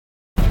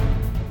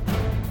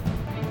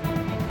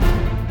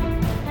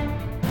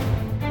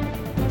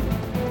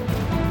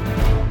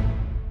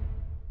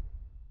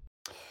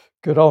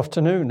Good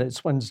afternoon.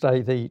 It's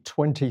Wednesday, the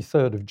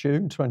 23rd of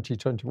June,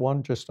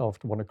 2021, just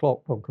after 1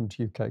 o'clock. Welcome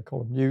to UK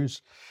Column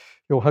News.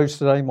 Your host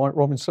today, Mike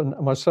Robinson,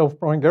 and myself,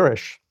 Brian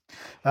Girish.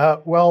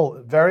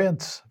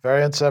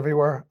 Variants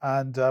everywhere,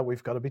 and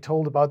we've got to be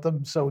told about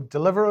them. So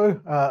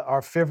Deliveroo,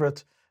 our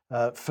favorite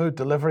food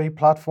delivery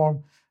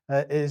platform,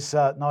 is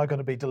now going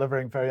to be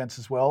delivering variants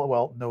as well.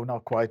 Well, no,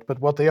 not quite. But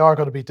what they are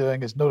going to be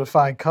doing is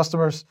notifying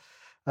customers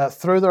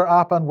through their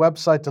app and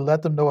website to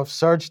let them know if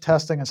surge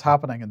testing is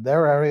happening in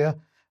their area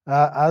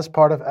as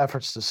part of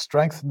efforts to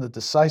strengthen the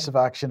decisive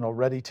action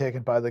already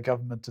taken by the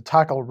government to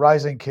tackle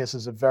rising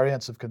cases of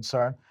variants of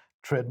concern,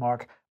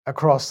 trademark,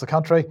 across the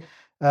country.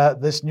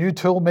 This new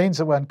tool means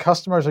that when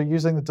customers are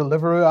using the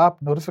Deliveroo app,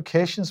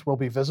 notifications will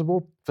be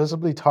visible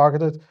in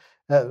targeted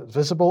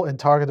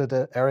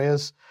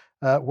areas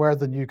where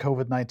the new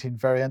COVID-19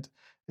 variant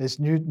is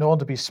known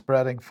to be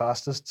spreading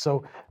fastest.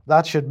 So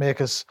that should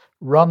make us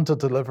run to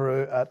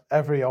Deliveroo at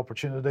every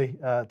opportunity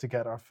to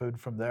get our food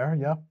from there.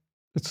 Yeah.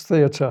 It's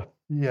theatre.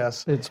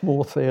 Yes. It's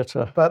more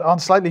theatre. But on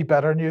slightly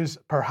better news,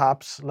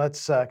 perhaps,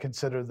 let's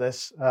consider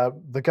this.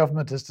 The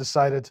government has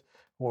decided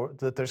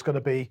that there's going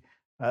to be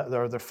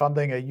they're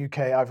funding a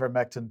UK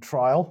ivermectin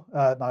trial.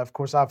 Now, of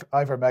course,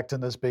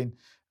 ivermectin has been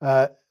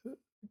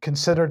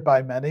considered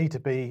by many to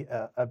be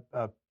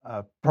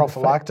a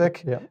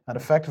prophylactic, an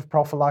effective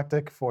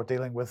prophylactic for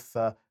dealing with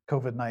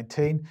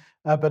COVID-19,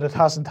 but it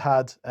hasn't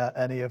had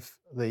any of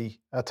the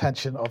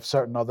attention of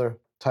certain other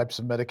types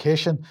of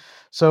medication.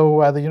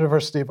 So the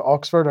University of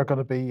Oxford are going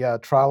to be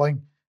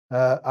trialing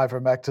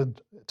ivermectin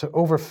to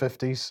over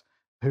 50s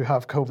who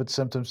have COVID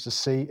symptoms to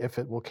see if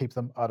it will keep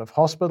them out of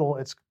hospital.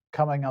 It's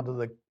coming under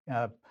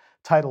the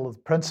title of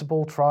the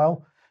Principle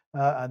trial,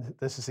 and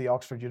this is the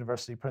Oxford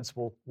University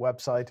Principle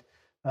website.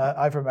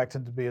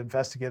 Ivermectin to be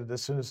investigated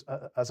as soon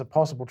as a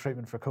possible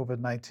treatment for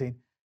COVID-19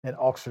 in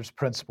Oxford's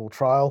Principle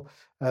trial.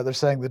 They're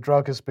saying the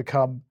drug has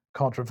become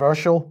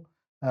controversial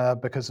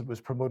because it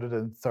was promoted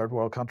in third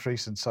world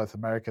countries in South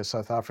America,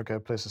 South Africa,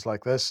 places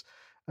like this.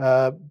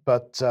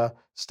 But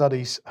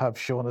studies have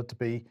shown it to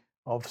be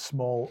of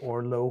small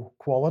or low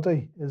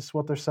quality, is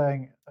what they're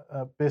saying,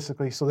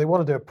 basically. So they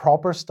want to do a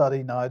proper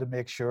study now to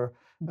make sure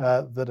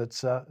that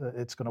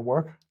it's going to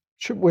work.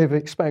 Should we have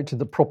expected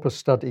the proper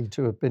study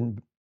to have been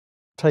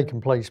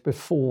taken place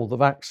before the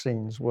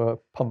vaccines were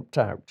pumped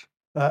out?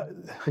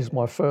 Is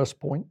my first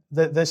point.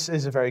 This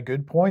is a very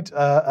good point,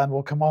 and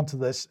we'll come on to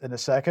this in a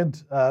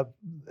second.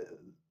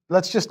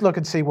 Let's just look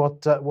and see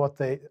what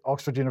the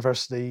Oxford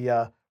University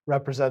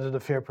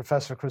representative here,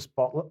 Professor Chris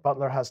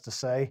Butler, has to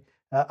say.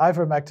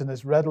 Ivermectin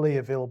is readily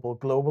available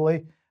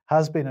globally,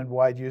 has been in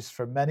wide use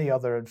for many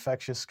other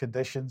infectious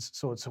conditions,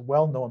 so it's a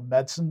well-known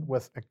medicine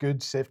with a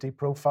good safety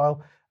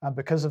profile. And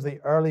because of the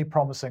early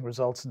promising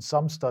results in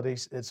some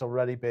studies, it's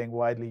already being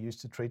widely used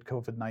to treat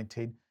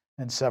COVID-19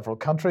 in several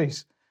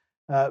countries.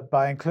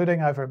 By including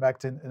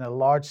ivermectin in a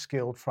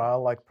large-scale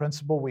trial like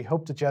Principle, we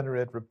hope to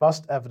generate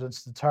robust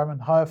evidence to determine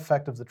how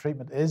effective the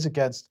treatment is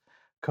against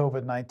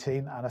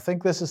COVID-19. And I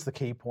think this is the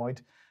key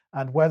point,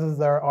 and whether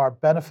there are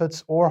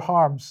benefits or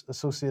harms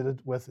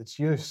associated with its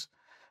use.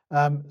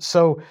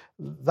 So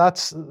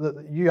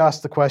you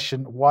asked the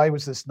question, why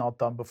was this not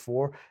done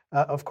before?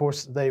 Of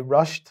course, they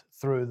rushed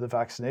through the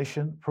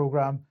vaccination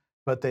program,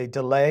 but they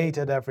delayed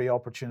at every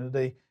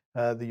opportunity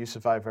the use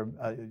of the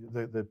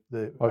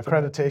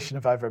accreditation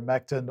of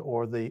ivermectin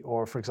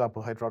or for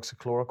example,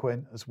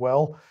 hydroxychloroquine as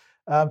well.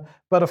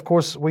 But of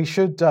course, we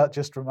should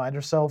just remind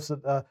ourselves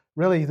that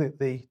really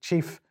the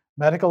chief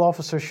medical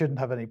officer shouldn't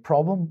have any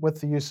problem with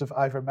the use of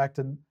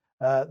ivermectin.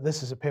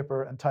 This is a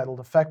paper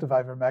entitled Effective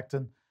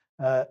Ivermectin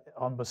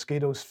on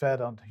Mosquitoes Fed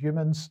on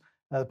Humans,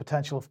 the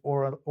Potential of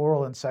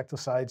Oral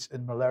Insecticides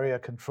in Malaria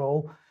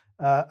Control.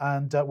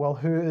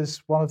 Who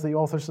is one of the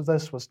authors of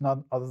this was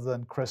none other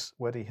than Chris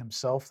Whitty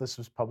himself. This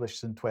was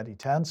published in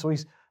 2010, so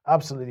he's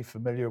absolutely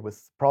familiar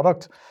with the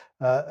product.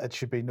 It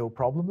should be no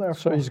problem there.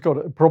 So he's got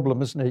a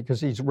problem, isn't he?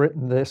 Because he's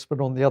written this, but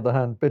on the other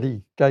hand,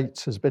 Billy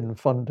Gates has been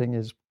funding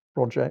his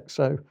project.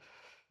 So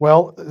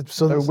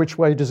which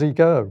way does he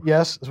go?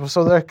 Yes,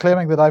 so they're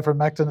claiming that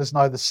ivermectin is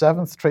now the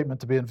 7th treatment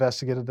to be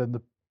investigated in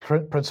the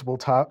Principle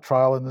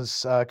trial and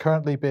is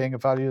currently being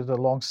evaluated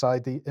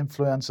alongside the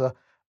influenza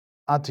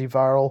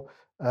antiviral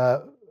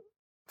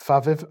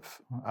Faviv.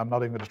 I'm not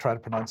even going to try to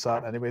pronounce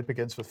that. Anyway, it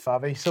begins with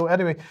Favi. So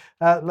anyway,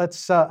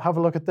 let's have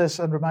a look at this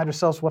and remind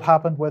ourselves what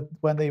happened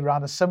when they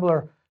ran a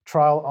similar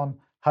trial on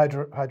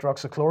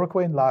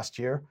hydroxychloroquine last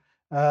year.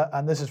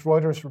 And this is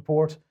Reuters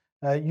report.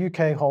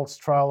 UK halts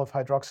trial of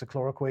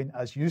hydroxychloroquine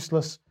as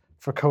useless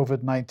for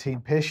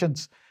COVID-19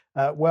 patients.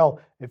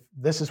 If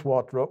this is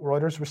what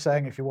Reuters were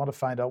saying, if you want to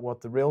find out what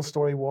the real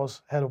story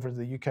was, head over to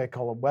the UK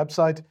Column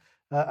website.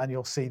 And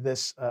you'll see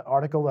this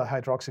article, the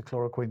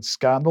hydroxychloroquine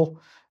scandal.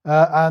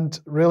 And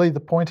really the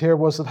point here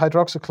was that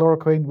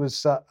hydroxychloroquine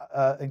was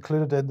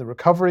included in the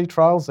recovery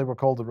trials. They were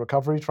called the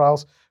recovery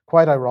trials.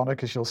 Quite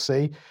ironic, as you'll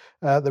see.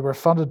 They were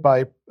funded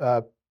by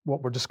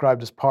what were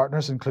described as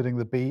partners, including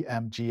the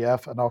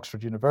BMGF and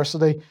Oxford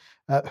University,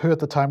 who at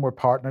the time were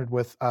partnered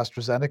with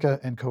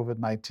AstraZeneca in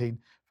COVID-19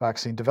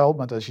 vaccine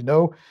development, as you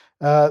know.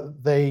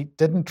 They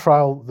didn't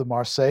trial the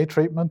Marseille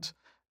treatment.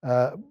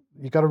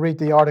 You got to read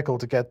the article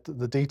to get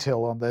the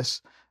detail on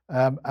this.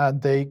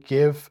 And they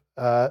give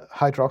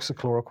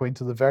hydroxychloroquine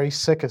to the very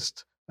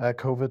sickest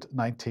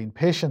COVID-19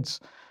 patients.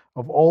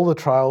 Of all the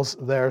trials,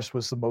 theirs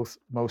was the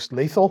most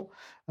lethal.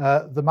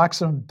 The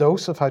maximum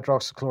dose of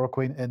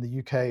hydroxychloroquine in the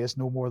UK is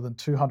no more than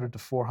 200 to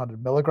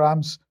 400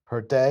 milligrams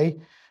per day,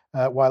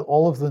 while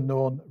all of the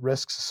known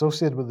risks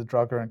associated with the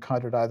drug are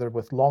encountered either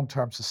with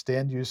long-term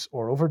sustained use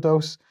or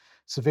overdose.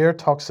 Severe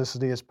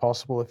toxicity is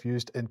possible if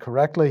used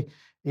incorrectly.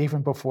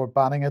 Even before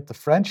banning it, the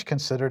French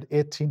considered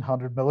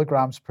 1,800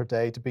 milligrams per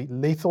day to be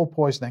lethal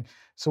poisoning.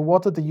 So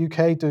what did the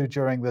UK do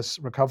during this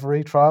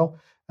recovery trial?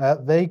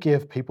 They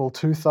gave people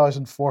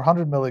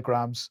 2,400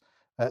 milligrams,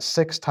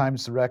 6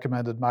 times the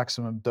recommended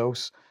maximum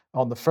dose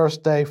on the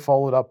first day,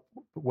 followed up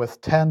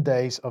with 10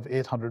 days of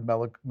 800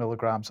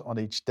 milligrams on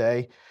each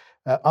day.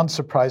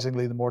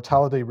 Unsurprisingly, the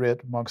mortality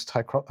rate amongst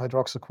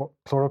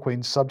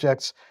hydroxychloroquine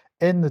subjects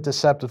in the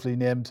deceptively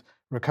named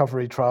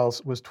recovery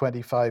trials was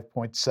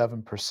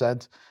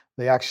 25.7%.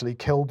 They actually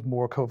killed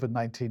more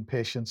COVID-19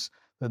 patients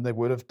than they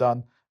would have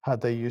done had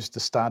they used the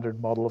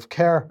standard model of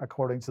care,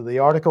 according to the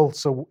article.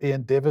 So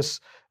Ian Davis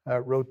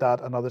wrote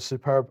that, another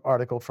superb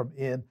article from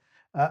Ian.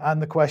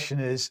 And the question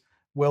is,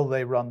 will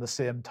they run the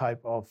same type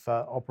of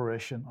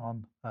operation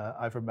on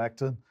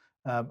ivermectin?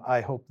 I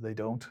hope they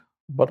don't.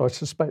 But I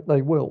suspect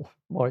they will,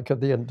 Mike,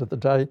 at the end of the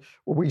day.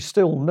 Well, we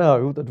still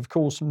know that, of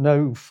course,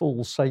 no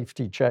full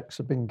safety checks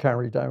have been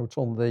carried out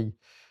on the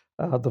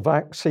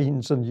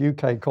vaccines, and the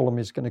UK column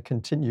is going to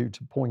continue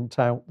to point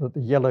out that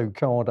the yellow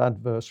card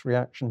adverse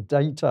reaction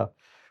data,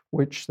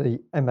 which the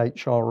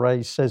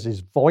MHRA says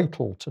is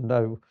vital to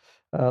know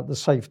the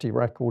safety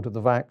record of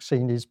the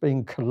vaccine, is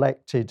being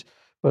collected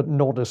but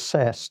not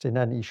assessed in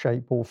any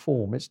shape or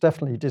form. It's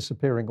definitely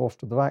disappearing off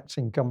to the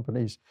vaccine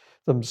companies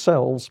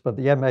themselves, but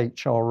the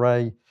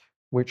MHRA,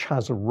 which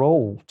has a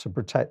role to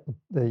protect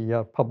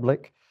the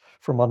public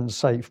from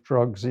unsafe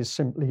drugs, is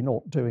simply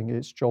not doing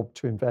its job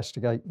to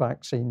investigate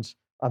vaccines,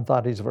 and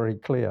that is very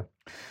clear.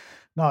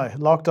 Now,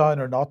 lockdown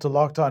or not to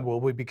lockdown,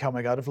 will we be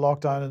coming out of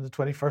lockdown on the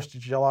 21st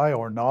of July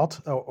or not?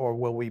 Or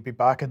will we be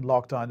back in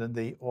lockdown in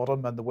the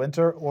autumn and the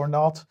winter or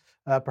not?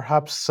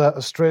 Perhaps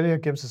Australia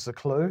gives us a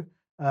clue.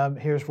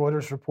 Here's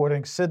Reuters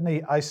reporting,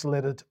 Sydney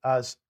isolated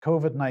as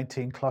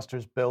COVID-19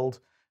 clusters build.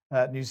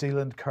 New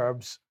Zealand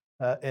curbs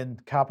in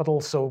capital.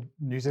 So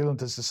New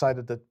Zealand has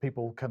decided that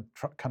people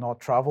cannot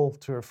travel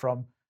to or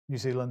from New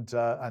Zealand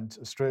and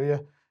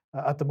Australia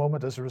at the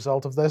moment as a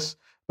result of this.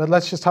 But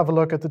let's just have a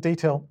look at the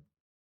detail.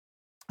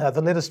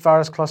 The latest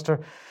virus cluster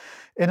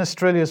in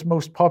Australia's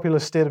most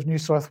populous state of New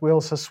South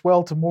Wales has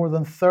swelled to more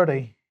than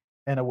 30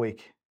 in a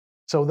week.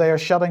 So they are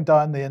shutting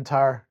down the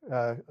entire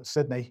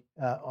Sydney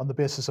on the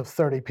basis of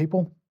 30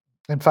 people.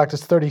 In fact,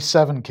 it's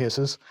 37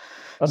 cases.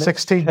 And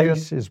 16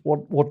 cases.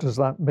 What does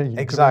that mean?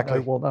 Exactly. Do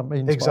we know what that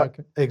means?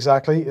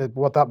 Exactly.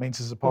 What that means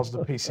is a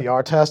positive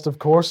PCR test, of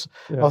course.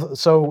 Yeah.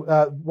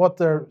 So what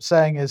they're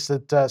saying is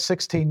that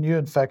 16 new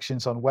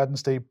infections on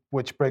Wednesday,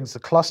 which brings the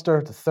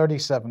cluster to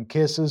 37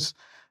 cases.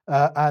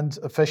 And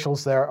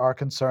officials there are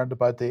concerned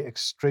about the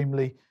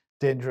extremely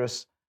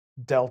dangerous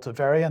Delta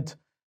variant.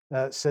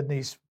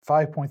 Sydney's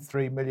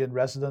 5.3 million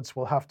residents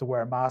will have to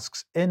wear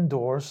masks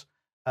indoors,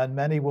 and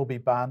many will be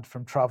banned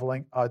from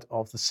travelling out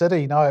of the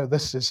city. Now,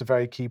 this is a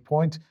very key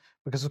point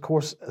because, of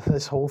course,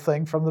 this whole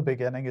thing from the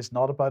beginning is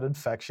not about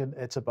infection,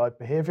 it's about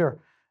behaviour.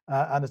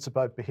 And it's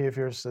about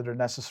behaviours that are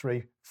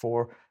necessary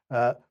for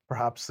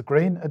perhaps the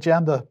green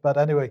agenda. But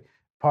anyway,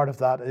 part of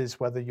that is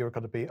whether you're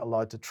going to be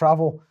allowed to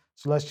travel.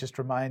 So let's just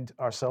remind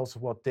ourselves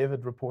of what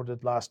David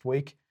reported last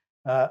week.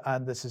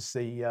 And this is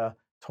the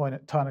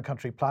Town and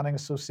Country Planning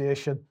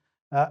Association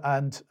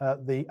and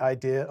the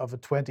idea of a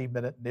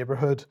 20-minute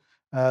neighbourhood.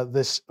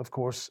 This, of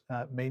course,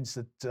 means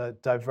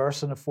that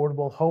diverse and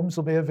affordable homes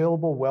will be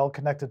available,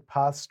 well-connected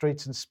paths,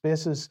 streets and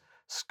spaces,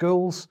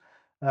 schools,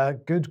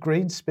 good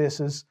green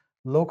spaces,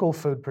 local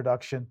food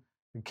production,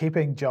 and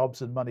keeping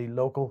jobs and money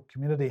local,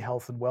 community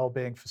health and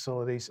well-being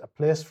facilities, a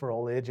place for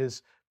all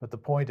ages. But the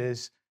point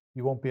is,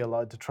 you won't be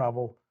allowed to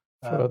travel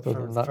further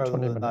than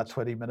that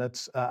 20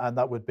 minutes. And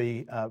that would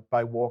be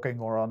by walking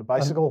or on a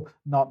bicycle,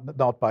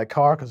 not by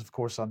car, because of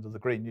course under the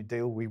Green New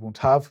Deal we won't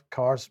have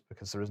cars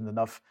because there isn't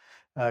enough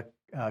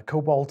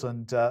cobalt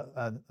and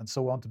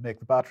so on to make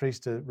the batteries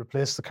to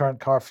replace the current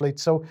car fleet.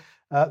 So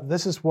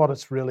this is what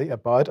it's really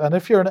about. And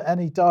if you're in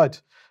any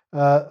doubt,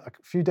 a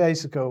few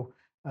days ago,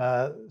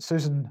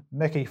 Susan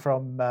Mickey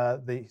from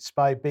the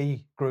Spy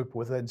B group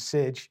within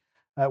SAGE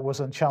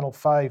was on Channel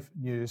 5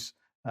 News.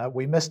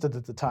 We missed it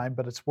at the time,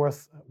 but it's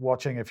worth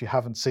watching if you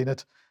haven't seen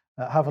it.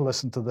 Have a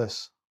listen to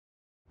this.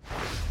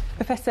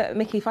 Professor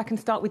Mickey, if I can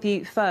start with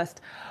you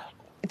first.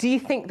 Do you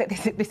think that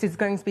this is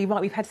going to be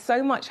right? We've had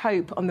so much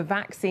hope on the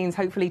vaccines,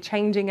 hopefully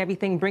changing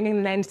everything, bringing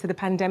an end to the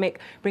pandemic,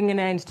 bringing an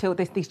end to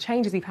these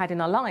changes we've had in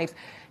our lives.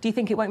 Do you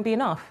think it won't be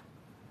enough?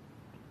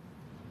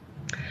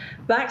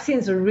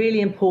 Vaccines are a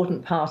really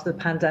important part of the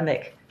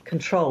pandemic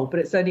control, but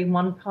it's only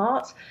one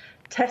part.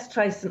 Test,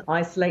 trace and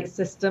isolate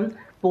system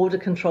border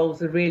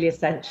controls are really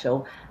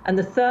essential. And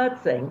the third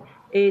thing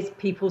is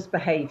people's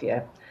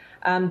behaviour.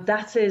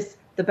 That is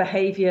the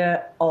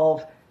behaviour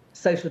of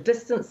social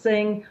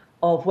distancing,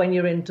 of when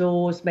you're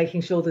indoors,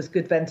 making sure there's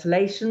good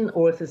ventilation,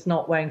 or if there's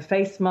not, wearing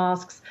face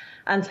masks,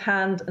 and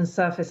hand and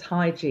surface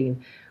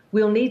hygiene.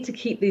 We'll need to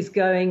keep these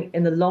going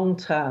in the long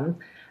term,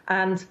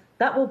 and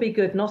that will be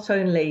good not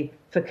only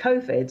for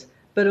COVID,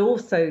 but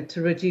also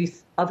to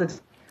reduce other.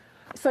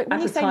 So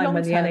when you say long term,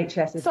 when the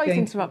NHS is sorry to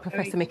interrupt,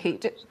 Professor Mickey.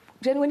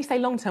 When you say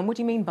long term, what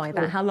do you mean by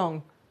that? How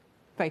long?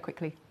 Very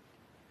quickly.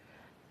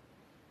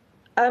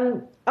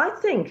 I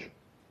think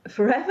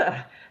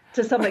forever,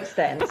 to some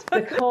extent,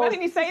 because. Why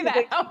didn't you say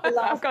that?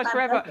 Oh gosh,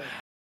 forever.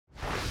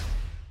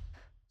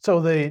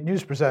 So the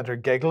news presenter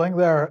giggling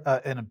there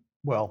in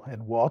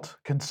what?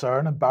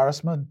 Concern,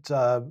 embarrassment,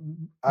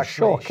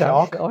 actually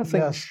shock. I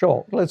think yes.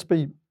 Shock. Let's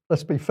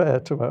be fair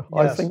to her.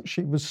 Yes. I think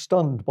she was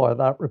stunned by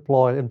that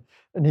reply, and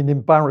in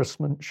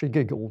embarrassment she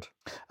giggled.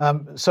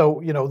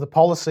 So the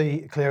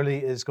policy clearly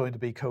is going to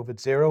be COVID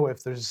zero.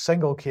 If there's a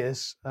single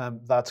case,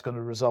 that's going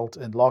to result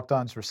in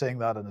lockdowns. We're seeing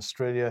that in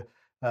Australia.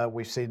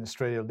 We've seen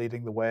Australia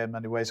leading the way in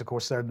many ways. Of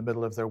course, they're in the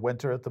middle of their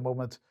winter at the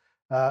moment,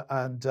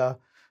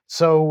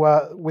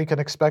 so we can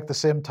expect the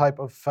same type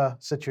of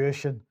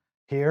situation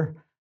here.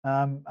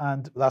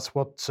 And that's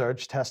what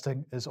surge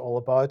testing is all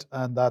about.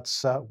 And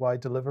that's why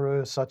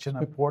Deliveroo is such an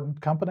important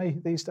company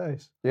these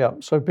days. Yeah,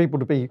 so people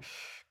to be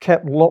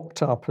kept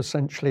locked up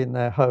essentially in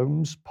their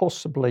homes,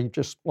 possibly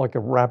just like a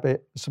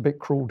rabbit. It's a bit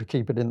cruel to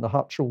keep it in the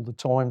hutch all the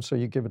time, so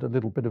you give it a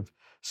little bit of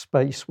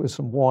space with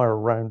some wire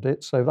around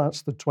it. So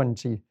that's the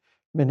 20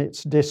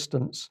 minutes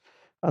distance.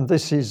 And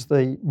this is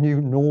the new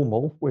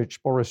normal,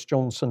 which Boris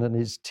Johnson and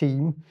his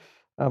team,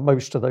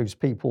 most of those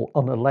people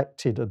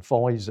unelected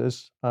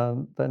advisors,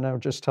 they're now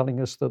just telling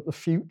us that the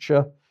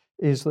future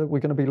is that we're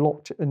going to be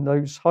locked in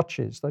those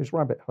hutches, those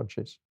rabbit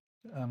hutches.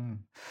 In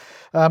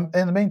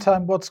the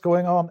meantime, what's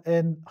going on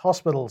in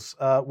hospitals?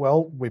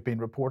 Well, we've been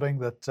reporting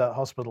that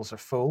hospitals are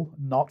full,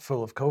 not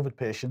full of COVID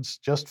patients,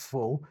 just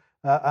full.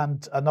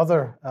 And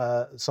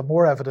some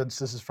more evidence,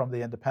 this is from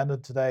The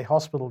Independent today.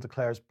 Hospital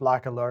declares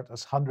black alert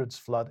as hundreds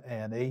flood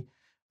A&E.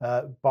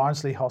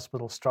 Barnsley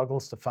Hospital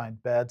struggles to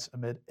find beds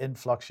amid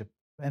influx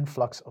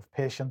of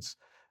patients.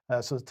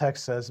 So the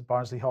text says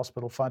Barnsley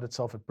Hospital found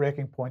itself at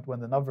breaking point when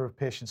the number of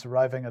patients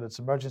arriving at its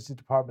emergency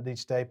department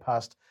each day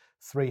passed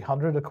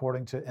 300,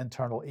 according to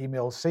internal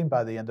emails seen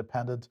by The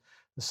Independent.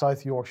 The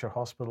South Yorkshire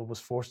Hospital was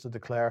forced to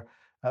declare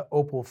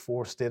Opal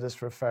 4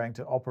 status, referring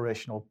to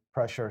operational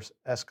pressures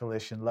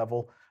escalation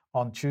level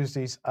on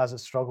Tuesdays as it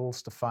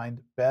struggles to find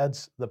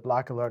beds. The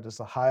black alert is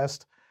the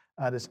highest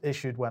and is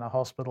issued when a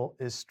hospital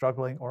is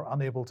struggling or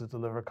unable to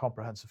deliver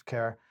comprehensive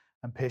care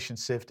and patient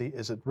safety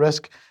is at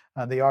risk.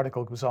 And the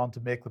article goes on to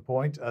make the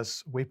point,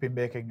 as we've been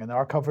making in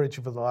our coverage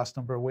over the last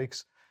number of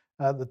weeks,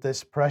 that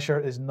this pressure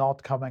is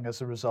not coming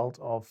as a result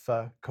of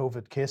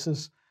COVID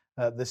cases.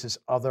 This is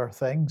other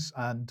things,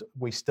 and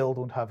we still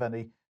don't have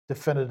any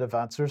definitive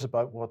answers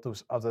about what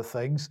those other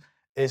things.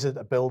 Is it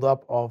a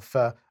build-up of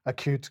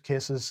acute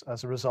cases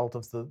as a result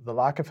of the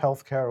lack of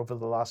healthcare over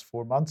the last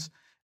 4 months?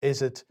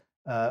 Is it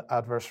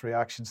adverse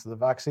reactions to the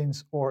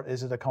vaccines, or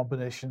is it a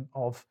combination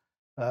of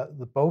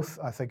the both?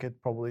 I think it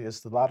probably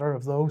is the latter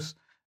of those.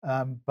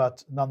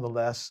 But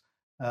nonetheless,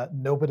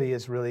 nobody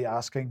is really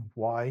asking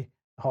why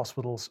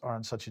hospitals are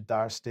in such a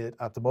dire state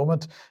at the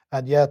moment.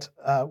 And yet,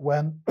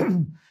 when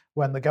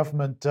the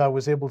government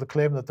was able to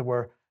claim that there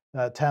were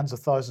tens of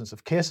thousands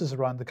of cases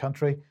around the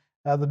country,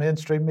 the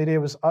mainstream media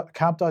was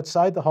camped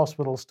outside the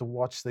hospitals to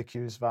watch the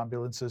queues of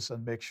ambulances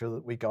and make sure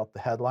that we got the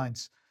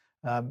headlines.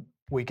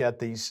 We get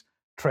these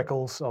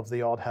trickles of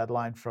the odd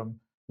headline from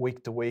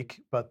week to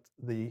week, but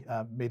the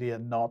media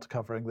not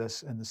covering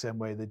this in the same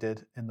way they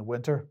did in the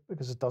winter,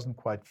 because it doesn't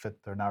quite fit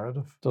their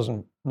narrative.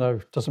 Doesn't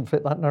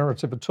fit that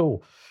narrative at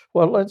all.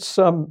 Well, let's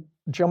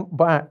jump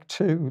back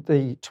to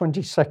the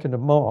 22nd of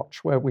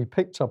March, where we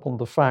picked up on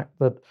the fact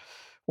that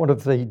one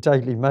of the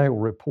Daily Mail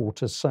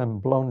reporters, Sam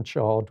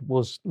Blanchard,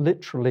 was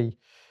literally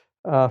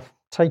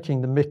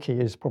taking the mickey,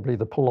 is probably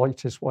the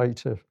politest way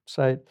to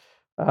say it,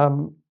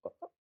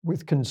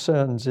 with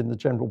concerns in the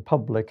general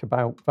public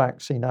about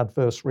vaccine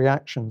adverse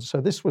reactions. So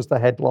this was the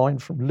headline: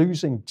 from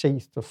losing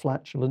teeth to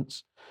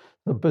flatulence,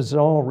 the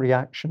bizarre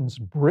reactions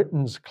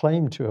Britons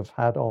claim to have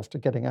had after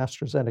getting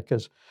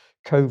AstraZeneca's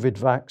COVID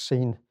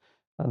vaccine,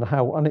 and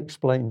how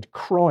unexplained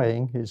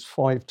crying is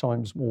 5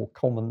 times more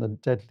common than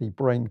deadly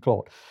brain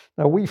clot.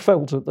 Now, we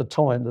felt at the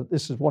time that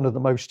this is one of the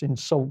most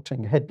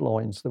insulting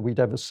headlines that we'd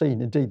ever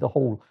seen. Indeed, the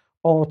whole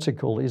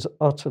article is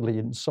utterly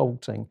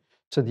insulting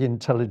to the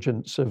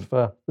intelligence of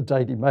the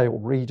Daily Mail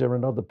reader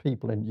and other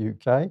people in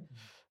UK.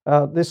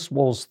 This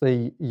was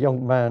the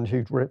young man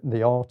who'd written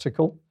the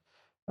article.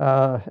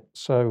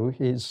 So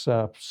his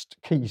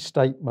key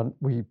statement,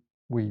 we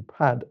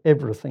had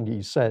everything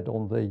he said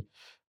on the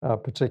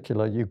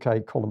particular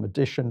UK column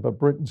edition, but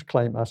Britons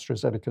claim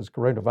AstraZeneca's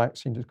corona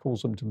vaccine has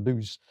caused them to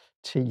lose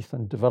teeth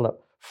and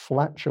develop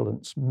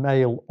flatulence,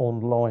 Mail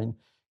Online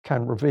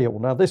can reveal.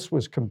 Now, this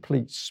was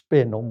complete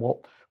spin on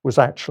what was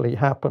actually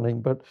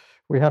happening, but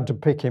we had to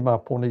pick him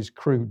up on his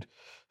crude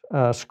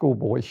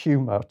schoolboy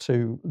humour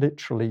to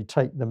literally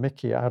take the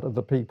mickey out of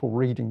the people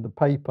reading the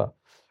paper.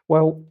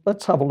 Well,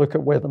 let's have a look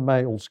at where the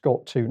Mail's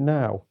got to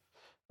now.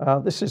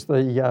 This is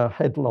the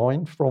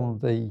headline from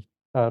the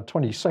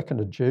 22nd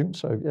of June,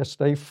 so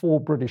yesterday. 4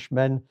 British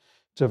men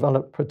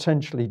developed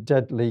potentially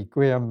deadly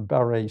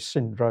Guillain-Barré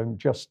syndrome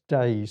just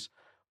days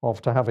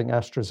after having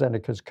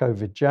AstraZeneca's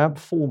COVID jab.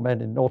 4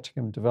 men in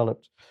Nottingham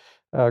developed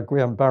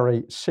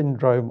Guillain-Barré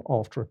syndrome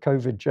after a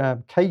COVID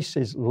jab.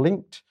 Cases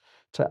linked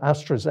to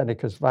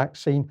AstraZeneca's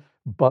vaccine,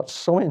 but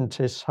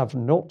scientists have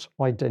not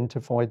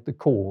identified the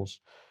cause.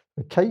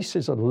 The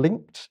cases are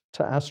linked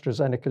to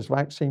AstraZeneca's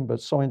vaccine,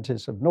 but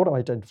scientists have not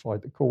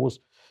identified the cause.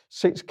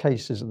 6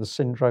 cases of the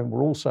syndrome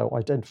were also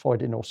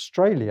identified in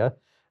Australia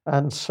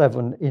and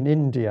 7 in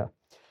India.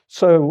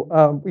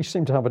 So we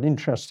seem to have an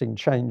interesting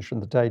change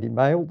from the Daily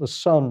Mail. The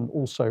Sun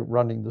also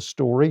running the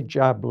story,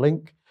 jab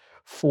link.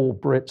 4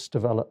 Brits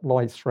developed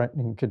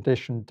life-threatening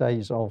condition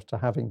days after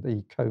having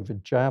the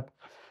COVID jab.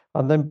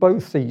 And then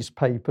both these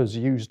papers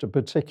used a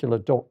particular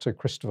Dr.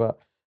 Christopher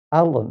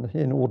Allen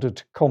in order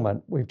to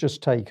comment. We've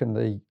just taken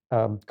the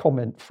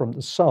comment from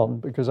the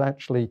Sun because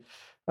actually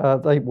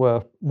they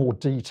were more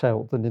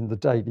detailed than in the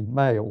Daily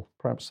Mail.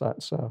 Perhaps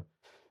that's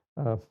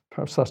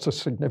a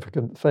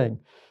significant thing.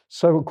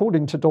 So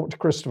according to Dr.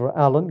 Christopher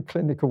Allen,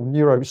 clinical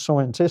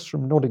neuroscientist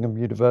from Nottingham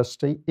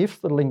University,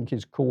 if the link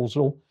is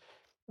causal,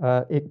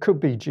 it could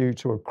be due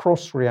to a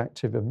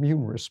cross-reactive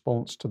immune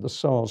response to the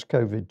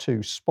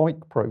SARS-CoV-2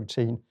 spike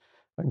protein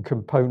and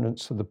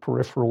components of the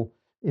peripheral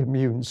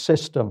immune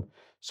system.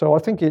 So I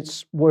think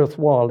it's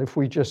worthwhile if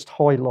we just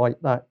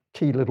highlight that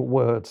key little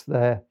word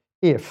there,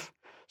 if.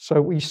 So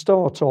we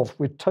start off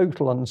with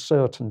total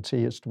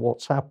uncertainty as to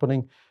what's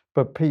happening,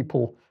 but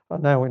people are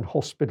now in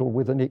hospital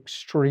with an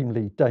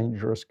extremely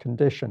dangerous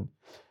condition.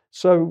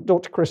 So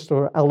Dr.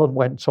 Christopher Allen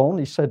went on,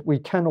 he said, we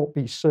cannot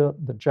be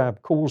certain the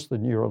jab caused the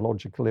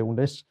neurological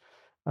illness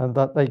and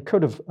that they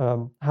could have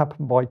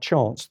happened by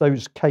chance.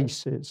 Those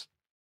cases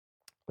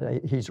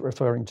he's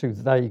referring to,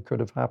 they could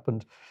have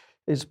happened.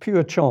 It's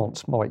pure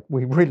chance, Mike.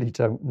 We really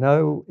don't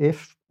know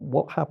if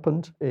what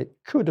happened. It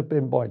could have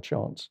been by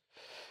chance.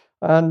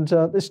 And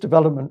this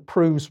development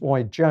proves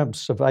why jab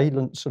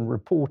surveillance and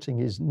reporting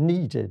is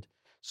needed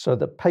so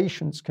that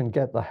patients can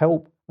get the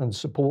help and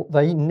support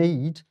they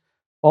need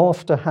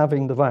after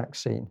having the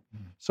vaccine.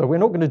 So we're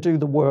not going to do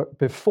the work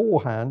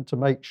beforehand to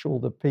make sure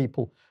that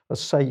people are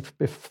safe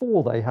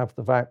before they have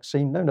the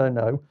vaccine.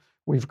 No.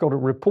 We've got a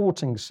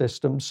reporting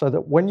system so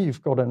that when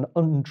you've got an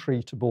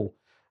untreatable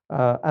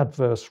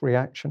adverse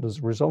reaction as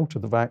a result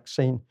of the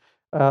vaccine,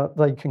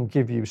 they can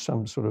give you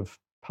some sort of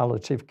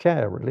palliative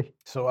care, really.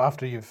 So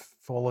after you've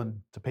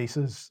fallen to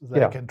pieces,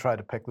 they can try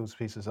to pick those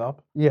pieces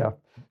up? Yeah.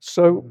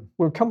 So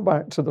we'll come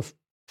back to the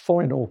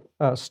final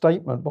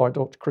statement by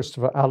Dr.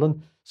 Christopher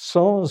Allen.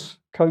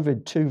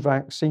 SARS-CoV-2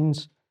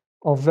 vaccines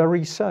are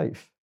very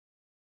safe.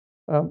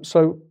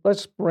 So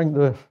let's bring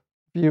the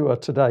viewer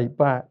today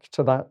back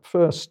to that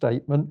first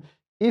statement,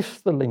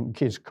 if the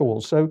link is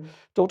caused. So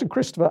Dr.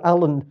 Christopher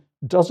Allen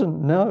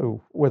doesn't know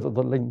whether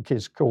the link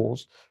is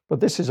caused, but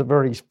this is a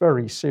very,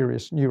 very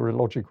serious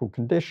neurological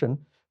condition.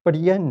 But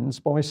he ends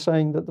by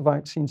saying that the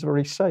vaccine's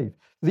very safe.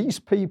 These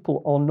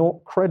people are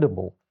not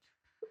credible.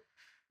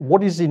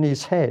 What is in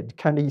his head?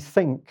 Can he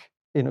think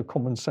in a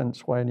common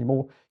sense way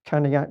anymore?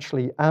 Can he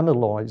actually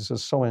analyze a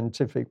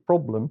scientific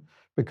problem?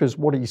 Because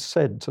what he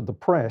said to the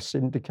press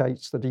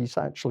indicates that he's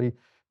actually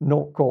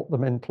not got the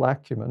mental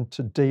acumen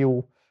to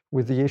deal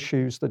with the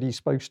issues that he's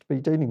supposed to be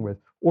dealing with.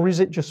 Or is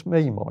it just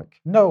me, Mike?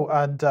 No,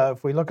 and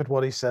if we look at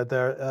what he said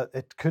there,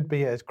 it could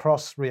be a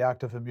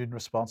cross-reactive immune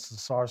response to the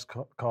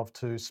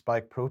SARS-CoV-2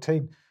 spike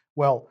protein.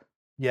 Well,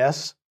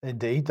 yes,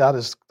 indeed, that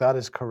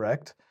is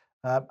correct.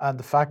 And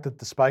the fact that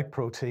the spike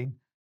protein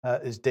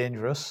is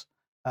dangerous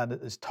and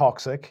it is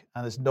toxic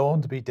and is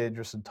known to be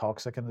dangerous and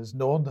toxic and is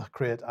known to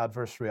create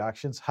adverse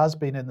reactions has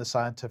been in the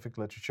scientific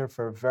literature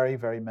for very,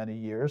 very many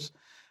years,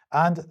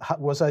 and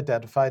was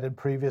identified in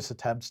previous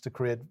attempts to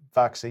create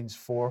vaccines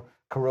for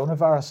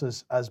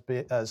coronaviruses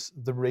as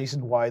the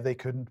reason why they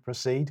couldn't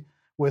proceed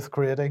with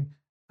creating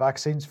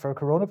vaccines for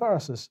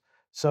coronaviruses.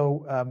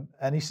 So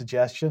any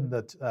suggestion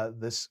that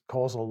this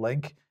causal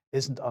link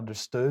isn't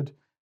understood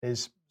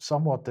is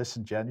somewhat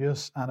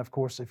disingenuous. And of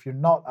course, if you're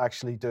not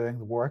actually doing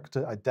the work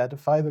to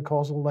identify the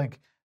causal link,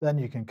 then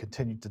you can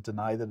continue to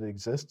deny that it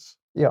exists.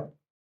 Yeah.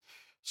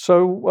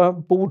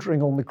 So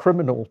bordering on the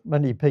criminal,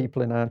 many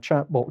people in our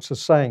chat box are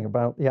saying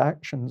about the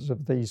actions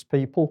of these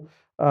people,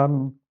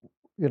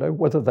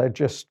 whether they're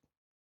just,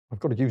 I've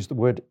got to use the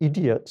word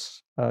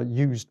idiots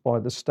used by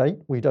the state,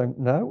 we don't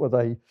know.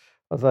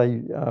 Are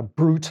they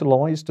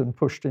brutalized and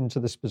pushed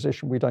into this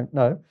position? We don't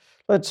know.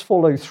 Let's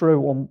follow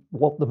through on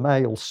what the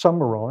Mail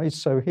summarized.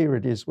 So here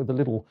it is with a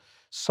little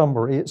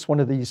summary. It's one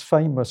of these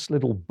famous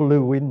little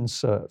blue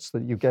inserts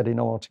that you get in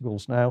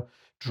articles now.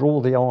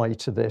 Draw the eye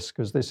to this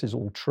because this is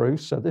all true.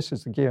 So this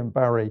is the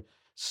Guillain-Barré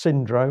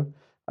syndrome.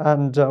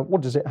 And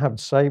what does it have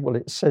to say? Well,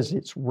 it says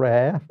it's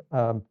rare.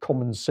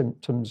 Common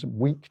symptoms,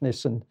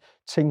 weakness and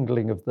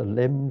tingling of the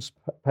limbs.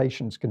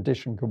 Patient's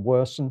condition can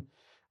worsen,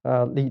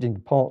 leading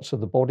to parts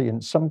of the body,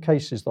 in some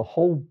cases, the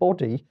whole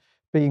body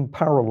being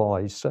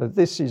paralyzed. So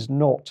this is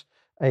not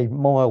a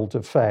mild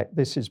effect.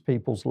 This is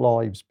people's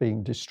lives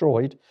being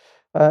destroyed.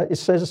 It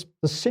says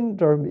the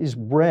syndrome is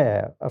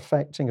rare,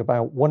 affecting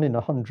about 1 in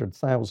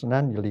 100,000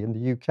 annually in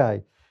the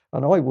UK.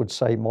 And I would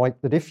say,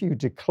 Mike, that if you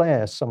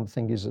declare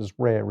something is as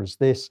rare as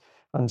this,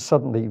 and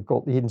suddenly you've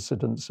got the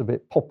incidence of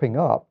it popping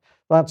up,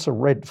 that's a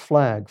red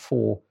flag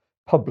for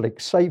public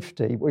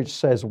safety, which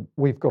says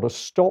we've got to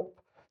stop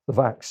the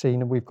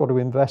vaccine and we've got to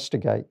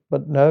investigate.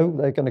 But no,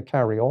 they're going to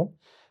carry on.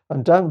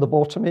 And down the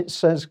bottom, it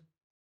says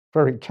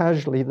very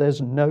casually,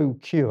 there's no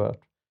cure.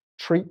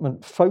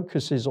 Treatment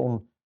focuses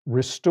on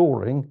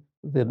restoring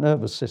the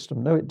nervous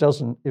system. No, it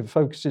doesn't. It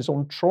focuses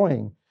on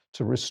trying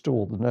to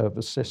restore the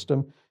nervous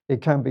system.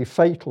 It can be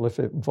fatal if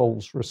it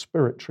involves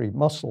respiratory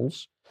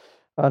muscles.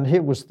 And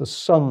here was the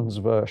Sun's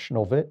version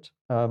of it.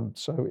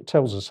 So it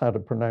tells us how to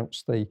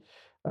pronounce the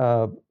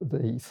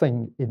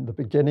thing in the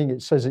beginning.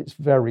 It says it's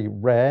very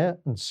rare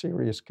and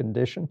serious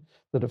condition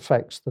that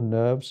affects the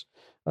nerves.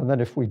 And then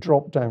if we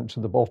drop down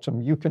to the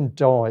bottom, you can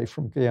die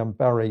from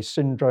Guillain-Barré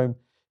syndrome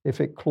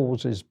if it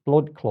causes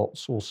blood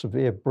clots or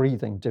severe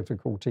breathing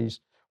difficulties.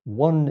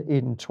 1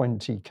 in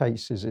 20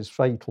 cases is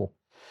fatal.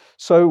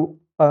 So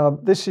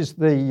this is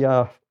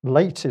the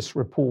latest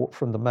report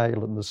from the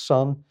Mail and the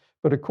Sun.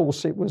 But of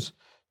course, it was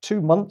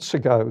 2 months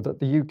ago that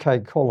the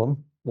UK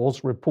column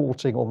was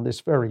reporting on this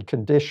very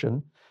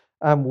condition.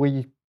 And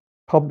we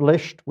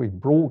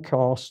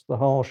broadcast the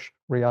harsh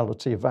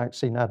reality of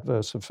vaccine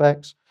adverse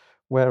effects,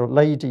 where a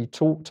lady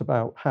talked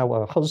about how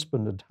her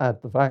husband had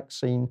had the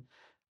vaccine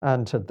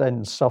and had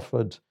then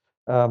suffered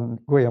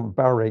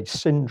Guillain-Barré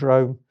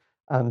syndrome.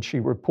 And she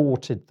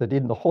reported that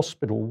in the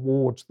hospital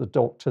wards, the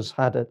doctors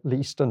had at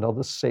least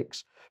another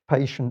 6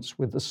 patients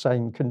with the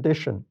same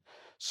condition.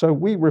 So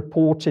we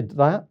reported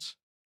that,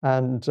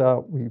 and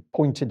we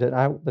pointed it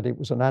out that it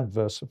was an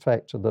adverse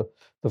effect of the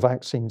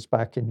vaccines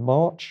back in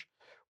March.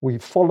 We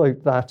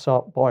followed that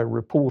up by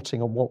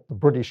reporting on what the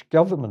British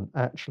government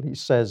actually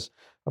says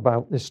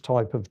about this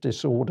type of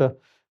disorder.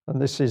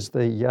 And this is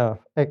the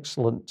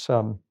excellent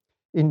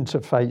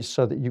interface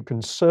so that you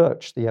can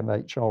search the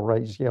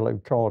MHRA's yellow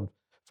card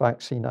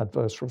vaccine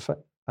adverse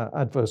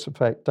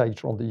effect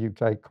data on the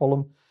UK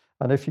column.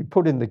 And if you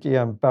put in the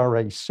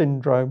Guillain-Barré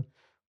syndrome,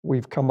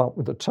 we've come up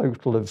with a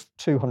total of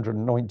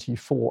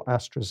 294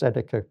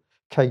 AstraZeneca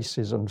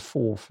cases and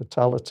 4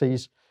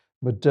 fatalities.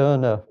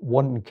 Moderna,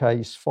 1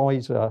 case,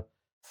 Pfizer,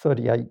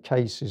 38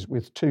 cases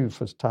with 2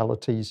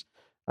 fatalities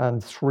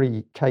and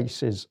 3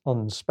 cases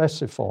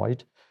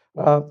unspecified.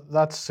 Well,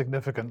 that's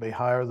significantly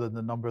higher than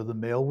the number the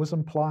Mail was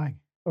implying.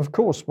 Of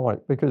course,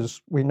 Mike,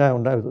 because we now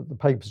know that the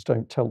papers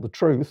don't tell the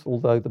truth,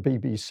 although the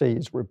BBC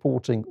is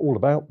reporting all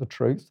about the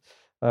truth,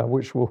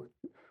 which we'll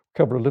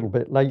cover a little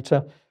bit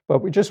later.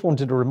 But we just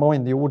wanted to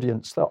remind the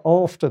audience that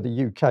after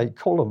the UK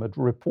column had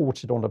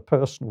reported on a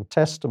personal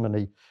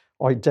testimony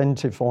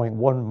identifying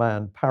 1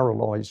 man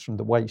paralysed from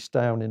the waist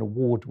down in a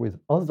ward with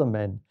other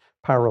men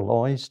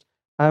paralysed,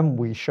 and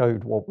we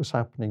showed what was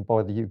happening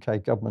by the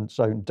UK government's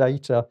own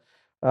data,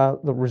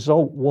 the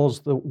result was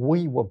that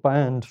we were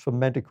banned for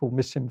medical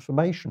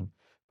misinformation.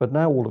 But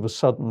now all of a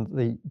sudden,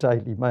 the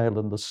Daily Mail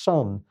and the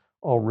Sun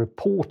are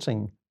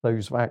reporting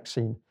those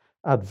vaccine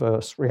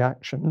adverse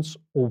reactions,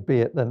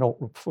 albeit they're not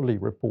fully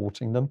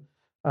reporting them,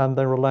 and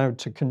they're allowed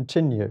to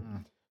continue.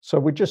 So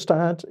we just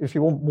add, if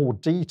you want more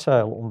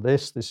detail on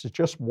this is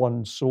just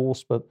one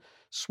source, but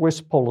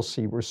Swiss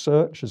Policy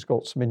Research has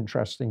got some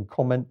interesting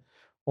comment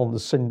on the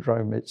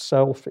syndrome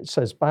itself. It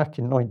says back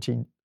in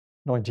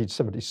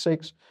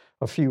 1976,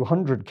 a few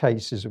hundred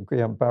cases of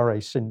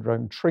Guillain-Barré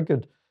syndrome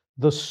triggered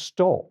the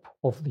stop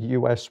of the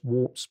US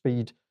warp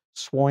speed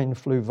swine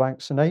flu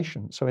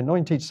vaccination. So in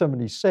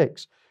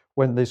 1976,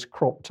 when this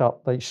cropped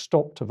up, they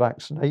stopped a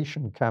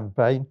vaccination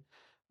campaign.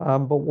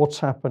 But what's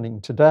happening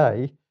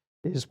today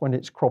is when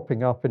it's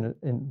cropping up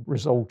in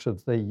result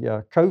of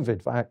the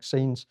COVID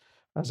vaccines,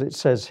 as it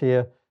says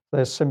here,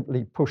 they're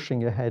simply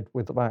pushing ahead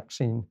with the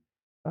vaccine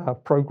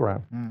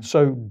program.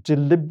 So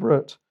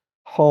deliberate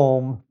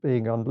harm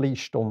being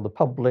unleashed on the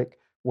public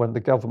when the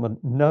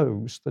government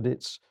knows that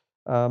it's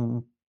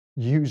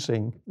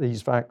using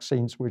these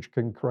vaccines which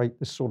can create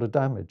this sort of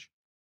damage.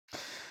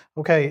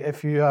 Okay,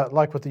 if you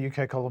like what the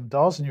UK column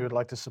does and you would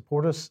like to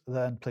support us,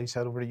 then please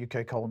head over to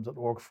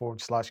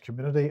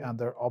ukcolumns.org/community, and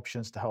there are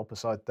options to help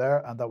us out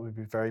there, and that would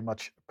be very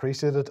much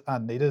appreciated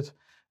and needed.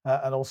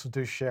 And also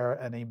do share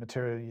any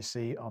material you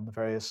see on the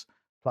various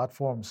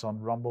platforms on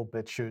Rumble,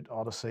 BitChute,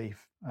 Odyssey,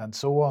 and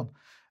so on.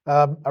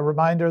 A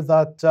reminder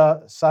that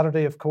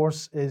Saturday, of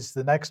course, is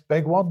the next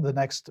big one, the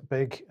next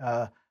big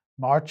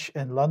march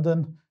in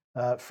London.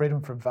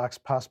 Freedom from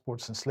Vax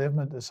Passports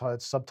Enslavement is how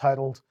it's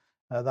subtitled.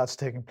 That's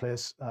taking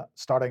place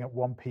starting at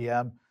 1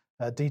 p.m.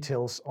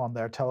 Details on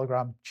their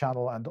Telegram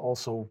channel and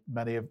also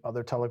many of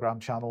other Telegram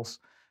channels.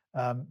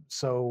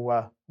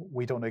 So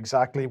we don't know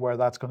exactly where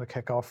that's going to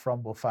kick off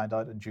from. We'll find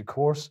out in due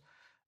course.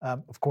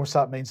 Of course,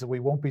 that means that we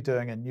won't be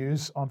doing a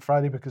news on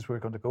Friday because we're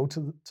going to go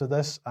to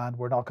this, and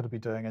we're not going to be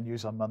doing a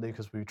news on Monday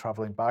because we'll be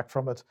travelling back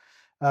from it.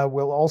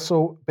 We'll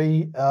also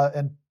be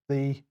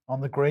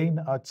on the green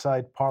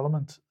outside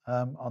Parliament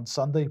on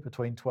Sunday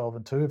between 12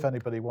 and 2 if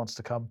anybody wants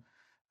to come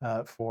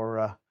for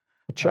a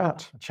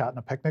chat and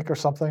a picnic or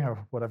something,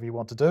 or whatever you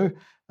want to do.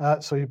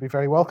 So you'd be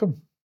very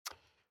welcome.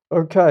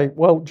 Okay,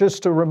 well,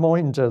 just a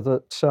reminder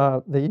that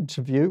the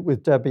interview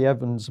with Debbie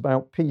Evans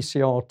about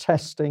PCR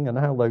testing and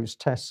how those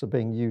tests are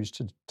being used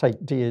to take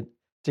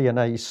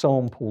DNA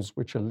samples,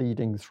 which are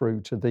leading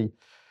through to the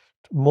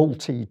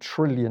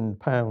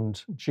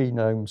multi-trillion-pound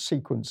genome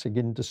sequencing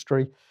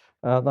industry,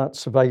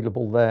 that's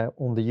available there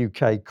on the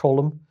UK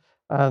column.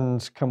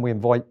 And can we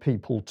invite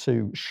people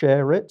to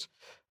share it?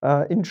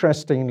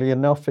 Interestingly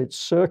enough, it's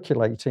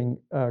circulating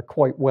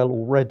quite well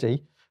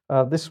already.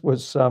 This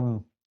was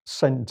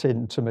sent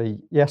in to me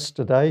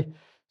yesterday,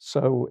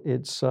 so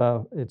it's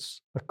a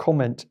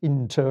comment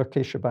in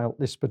Turkish about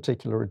this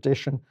particular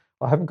edition.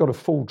 I haven't got a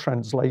full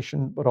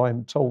translation, but I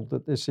am told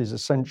that this is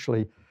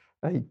essentially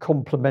a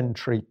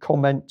complimentary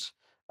comment,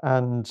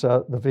 and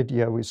the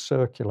video is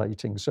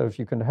circulating. So if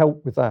you can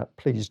help with that,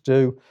 please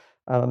do.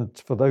 And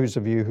for those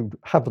of you who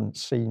haven't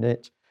seen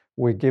it,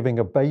 we're giving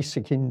a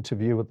basic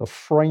interview of the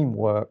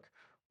framework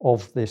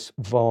of this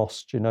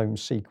vast genome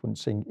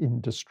sequencing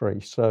industry.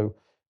 So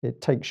it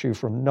takes you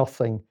from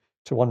nothing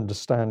to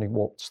understanding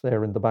what's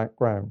there in the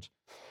background.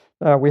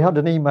 Now, we had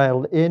an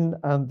email in,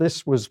 and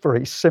this was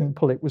very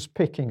simple. It was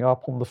picking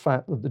up on the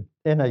fact that the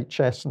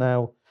NHS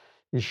now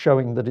is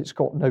showing that it's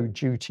got no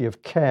duty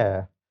of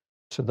care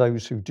to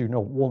those who do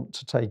not want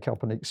to take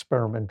up an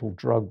experimental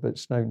drug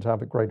that's known to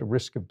have a greater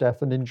risk of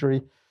death and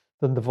injury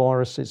than the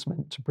virus is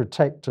meant to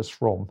protect us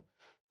from.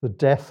 The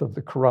death of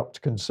the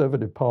corrupt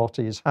Conservative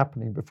Party is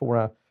happening before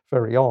our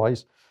very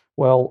eyes.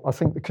 Well, I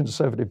think the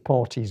Conservative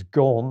Party's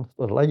gone,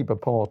 the Labour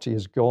Party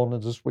is gone,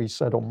 and as we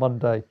said on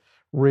Monday,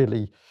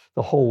 really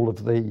the whole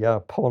of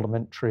the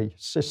parliamentary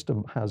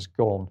system has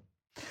gone.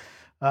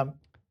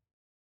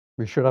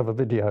 We should have a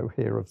video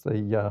here of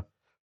the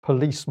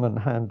policeman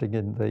handing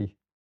in the...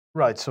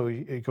 Right, so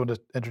you're going to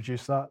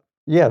introduce that?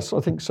 Yes,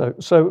 I think so.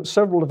 So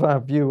several of our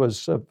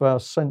viewers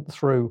have sent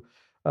through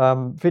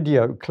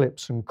video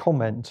clips and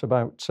comment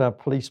about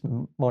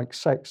policeman Mike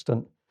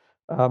Sexton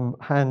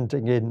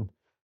handing in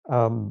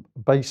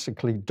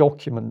basically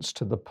documents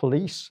to the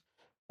police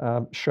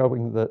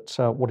showing that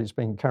what is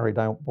being carried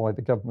out by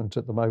the government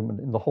at the moment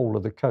in the whole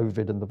of the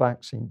COVID and the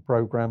vaccine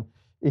programme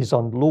is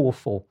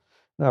unlawful.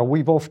 Now,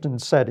 we've often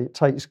said it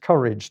takes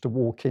courage to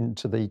walk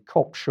into the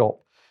cop shop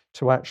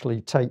to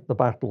actually take the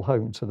battle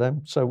home to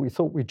them. So we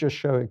thought we'd just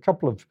show a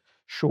couple of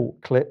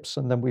short clips,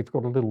 and then we've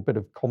got a little bit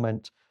of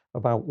comment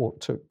about what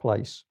took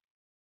place.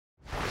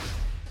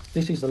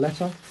 This is the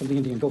letter from the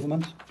Indian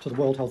government to the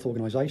World Health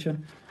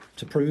Organization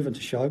to prove and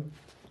to show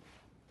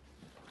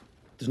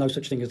there's no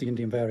such thing as the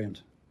Indian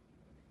variant.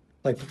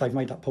 They've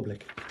made that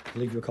public.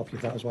 I'll leave you a copy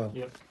of that as well.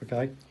 Yep.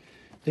 Okay.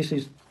 This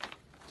is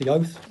the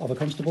oath of a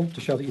constable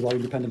to show that you are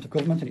independent of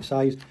government, and it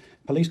says,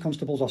 police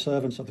constables are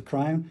servants of the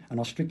Crown and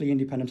are strictly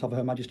independent of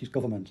Her Majesty's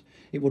government.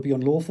 It would be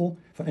unlawful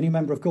for any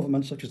member of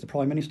government, such as the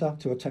Prime Minister,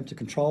 to attempt to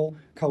control,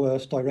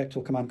 coerce, direct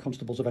or command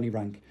constables of any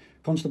rank.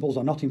 Constables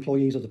are not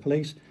employees of the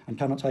police and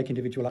cannot take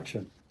industrial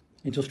action,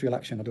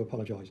 I do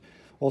apologise.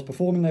 Whilst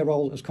performing their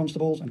role as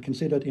constables and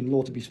considered in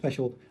law to be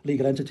special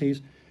legal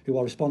entities who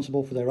are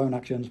responsible for their own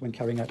actions when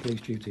carrying out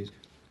police duties.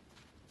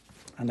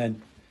 And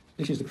then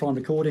this is the crime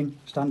recording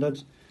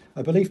standards.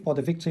 A belief by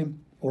the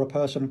victim or a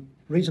person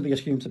reasonably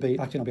assumed to be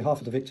acting on behalf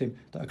of the victim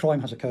that a crime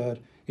has occurred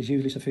is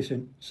usually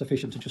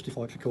sufficient to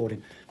justify its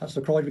recording. That's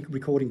the crime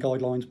recording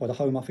guidelines by the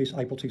Home Office,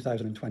 April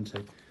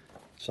 2020.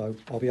 So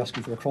I'll be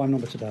asking for a crime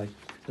number today.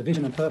 The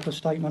vision and purpose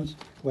statement,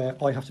 where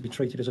I have to be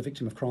treated as a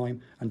victim of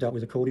crime and dealt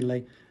with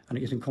accordingly, and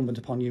it is incumbent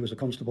upon you as a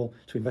constable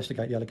to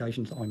investigate the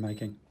allegations that I'm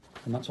making.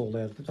 And that's all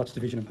there. That's the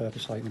vision and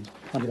purpose statement.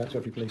 Handed out to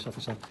every police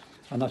officer.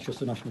 And that's just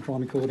the national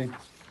crime recording.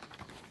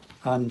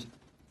 And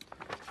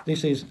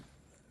this is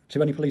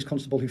to any police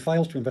constable who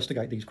fails to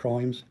investigate these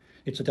crimes.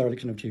 It's a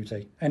dereliction of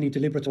duty. Any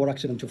deliberate or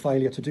accidental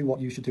failure to do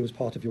what you should do as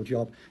part of your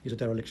job is a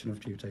dereliction of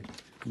duty.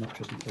 And that's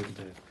just included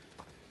there.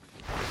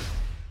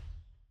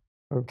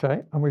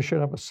 Okay, and we should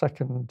have a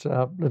second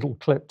little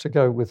clip to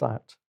go with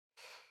that.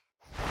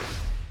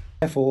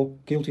 Therefore,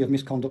 guilty of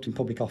misconduct in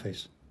public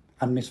office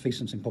and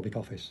misfeasance in public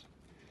office.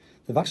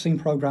 The vaccine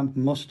programme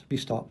must be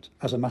stopped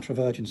as a matter of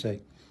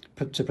urgency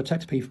to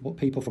protect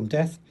people from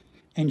death,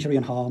 injury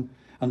and harm,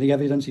 and the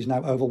evidence is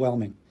now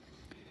overwhelming.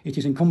 It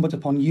is incumbent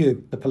upon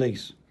you, the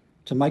police,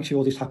 to make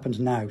sure this happens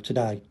now,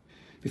 today,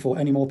 before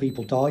any more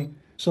people die,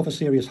 suffer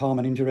serious harm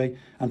and injury,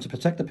 and to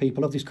protect the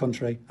people of this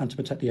country and to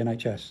protect the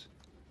NHS.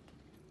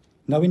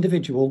 No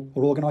individual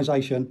or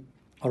organisation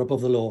are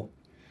above the law.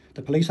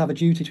 The police have a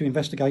duty to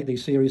investigate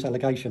these serious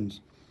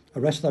allegations,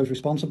 arrest those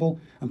responsible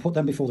and put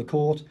them before the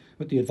court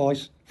with the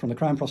advice from the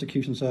Crown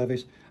Prosecution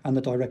Service and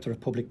the Director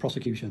of Public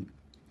Prosecution.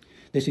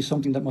 This is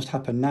something that must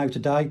happen now,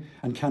 today,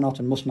 and cannot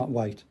and must not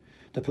wait.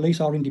 The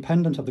police are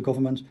independent of the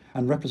government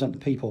and represent the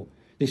people.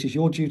 This is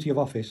your duty of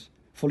office,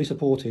 fully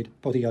supported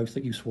by the oath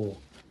that you swore.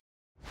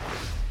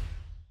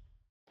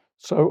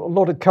 So a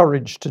lot of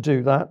courage to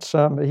do that.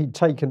 He'd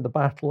taken the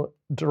battle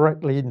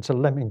directly into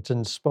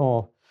Leamington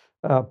Spa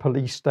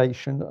police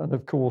station, and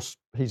of course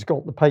he's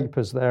got the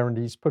papers there, and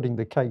he's putting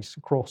the case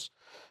across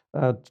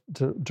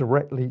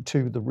directly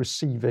to the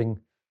receiving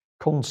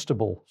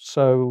constable.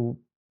 So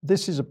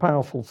this is a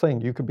powerful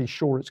thing. You can be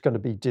sure it's going to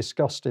be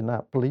discussed in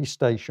that police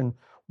station,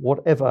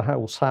 whatever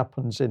else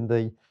happens in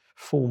the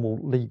formal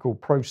legal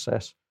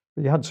process.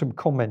 You had some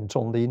comment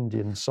on the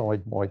Indian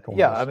side, Mike. On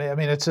Yeah, this. I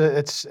mean,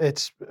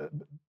 it's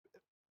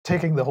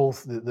taking the whole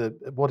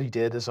what he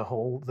did as a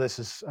whole. This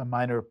is a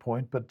minor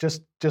point, but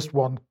just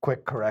one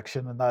quick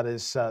correction, and that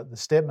is the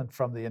statement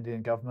from the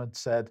Indian government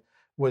said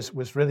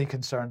was really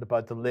concerned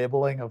about the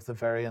labeling of the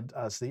variant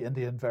as the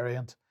Indian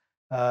variant,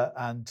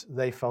 and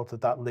they felt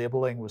that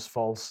labeling was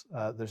false.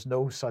 There's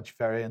no such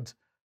variant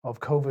of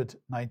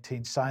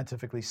COVID-19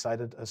 scientifically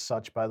cited as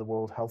such by the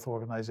World Health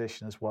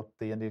Organization, is what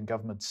the Indian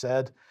government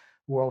said.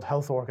 The World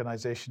Health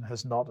Organization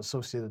has not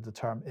associated the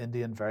term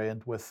Indian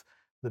variant with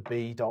the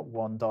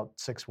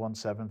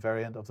B.1.617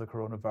 variant of the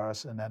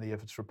coronavirus in any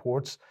of its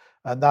reports.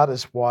 And that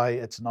is why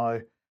it's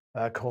now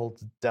called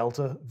the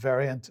Delta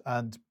variant.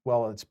 And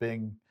well,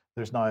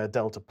 there's now a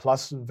Delta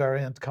Plus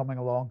variant coming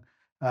along.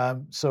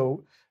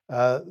 So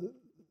I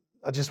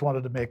just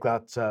wanted to make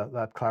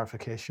that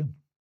clarification.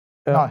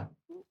 Now,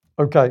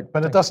 okay,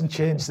 but it doesn't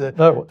change the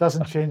No.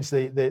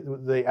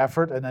 the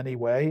effort in any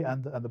way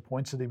and the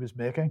points that he was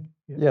making.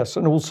 Yes,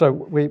 and also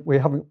we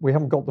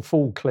haven't got the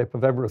full clip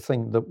of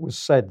everything that was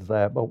said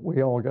there, but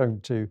we are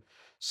going to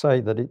say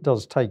that it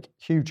does take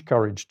huge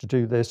courage to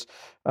do this.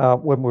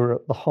 When we're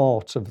at the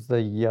heart of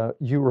the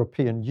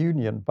European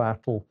Union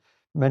battle,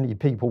 many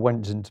people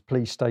went into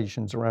police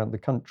stations around the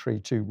country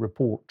to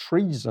report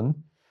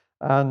treason.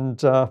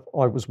 And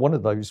I was one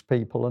of those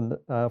people, and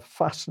a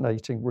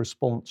fascinating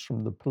response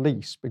from the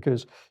police,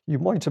 because you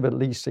might have at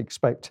least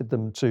expected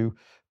them to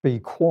be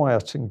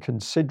quiet and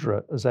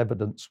considerate as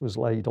evidence was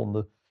laid on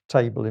the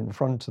table in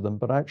front of them.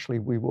 But actually,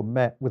 we were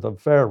met with a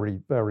very,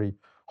 very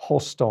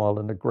hostile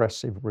and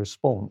aggressive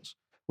response,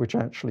 which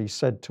actually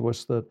said to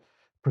us that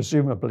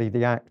presumably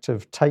the act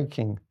of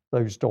taking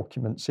those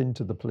documents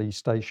into the police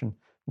station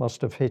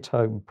must have hit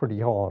home pretty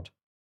hard.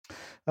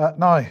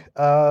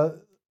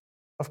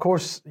 Of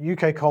course,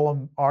 UK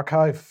Column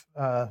Archive,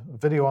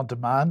 video on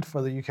demand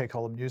for the UK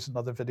Column News and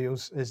other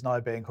videos, is now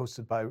being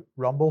hosted by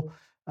Rumble.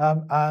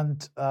 Well,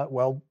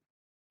 some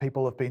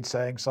people have been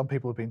saying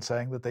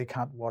that they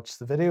can't watch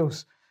the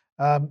videos.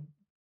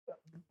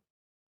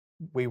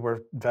 We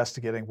were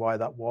investigating why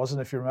that was. And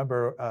if you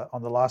remember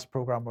on the last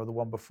program or the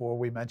one before,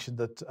 we mentioned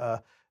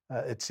that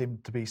it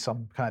seemed to be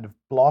some kind of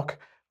block.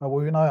 Well,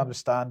 we now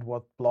understand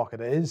what block it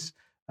is.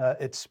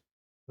 It's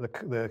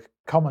the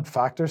common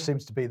factor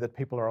seems to be that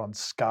people are on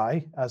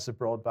Sky as the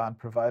broadband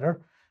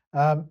provider.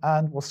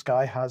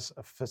 Sky has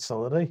a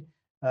facility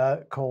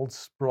called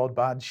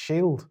Broadband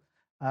Shield.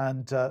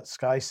 And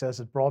Sky says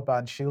that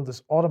Broadband Shield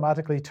is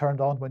automatically turned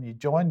on when you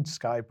join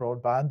Sky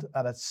Broadband,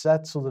 and it's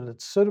set so that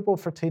it's suitable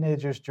for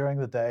teenagers during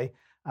the day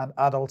and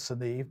adults in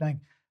the evening.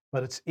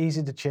 But it's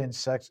easy to change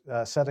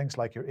settings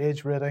like your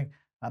age rating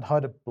and how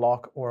to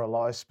block or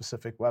allow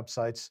specific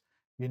websites.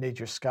 You need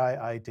your Sky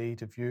ID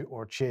to view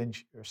or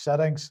change your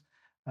settings.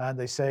 And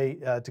they say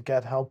to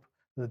get help,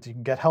 that you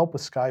can get help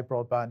with Sky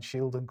Broadband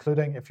Shield,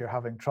 including if you're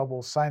having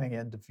trouble signing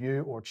in to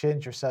view or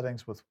change your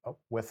settings with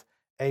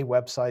a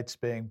website's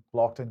being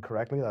blocked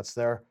incorrectly. That's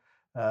their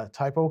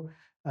typo.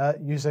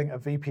 Using a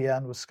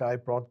VPN with Sky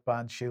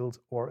Broadband Shield,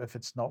 or if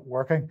it's not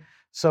working.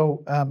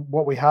 So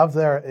what we have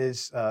there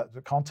is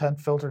the content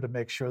filter to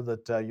make sure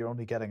that you're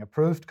only getting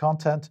approved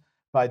content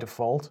by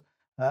default.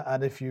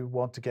 And if you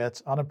want to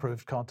get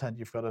unapproved content,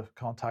 you've got to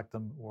contact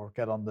them or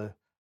get on the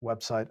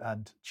website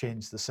and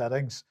change the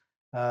settings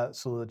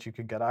so that you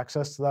can get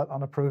access to that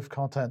unapproved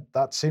content.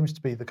 That seems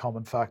to be the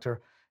common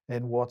factor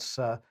in what's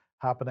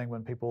happening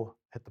when people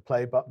hit the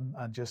play button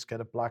and just get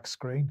a black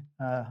screen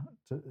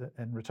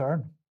in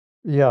return.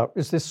 Yeah,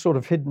 is this sort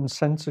of hidden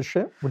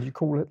censorship? Would you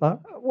call it that?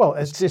 Well,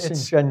 it's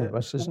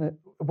disingenuous, isn't it?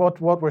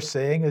 What we're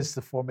seeing is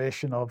the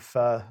formation of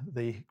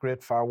the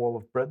Great Firewall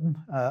of Britain.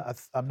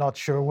 I'm not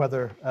sure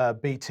whether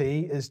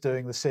BT is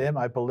doing the same.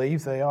 I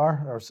believe they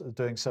are, or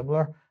doing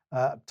similar.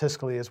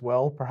 Tiscali as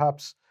well,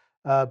 perhaps.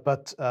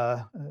 But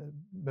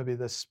maybe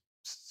this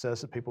says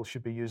that people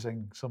should be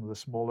using some of the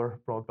smaller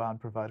broadband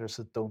providers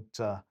that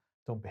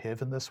don't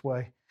behave in this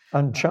way.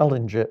 And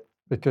challenge it,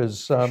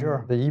 because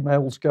sure. The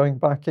emails going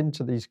back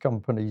into these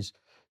companies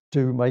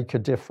do make a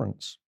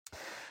difference.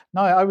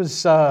 Now, I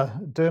was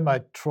doing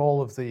my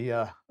trawl of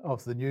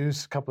the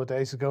news a couple of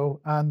days ago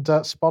and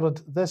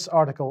spotted this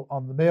article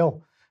on the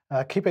Mail.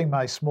 Keeping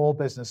my small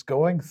business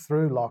going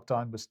through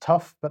lockdown was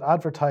tough, but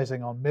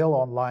advertising on Mail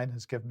Online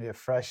has given me a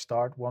fresh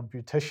start. One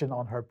beautician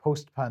on her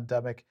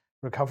post-pandemic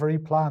recovery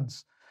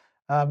plans.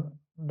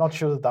 Not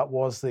sure that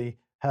was the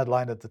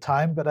headline at the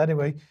time. But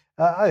anyway,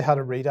 I had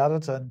a read at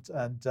it,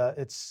 and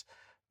it's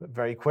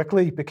very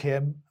quickly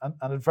became an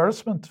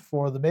advertisement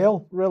for the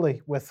Mail,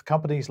 really, with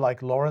companies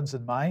like Lawrence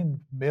in mind.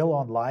 Mail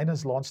Online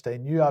has launched a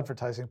new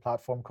advertising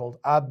platform called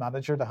Ad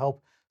Manager to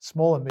help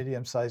small and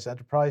medium-sized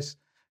enterprise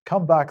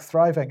come back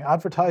thriving.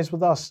 Advertise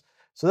with us.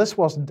 So this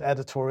wasn't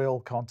editorial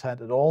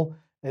content at all.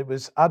 It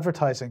was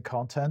advertising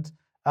content.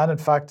 And in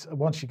fact,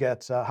 once you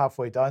get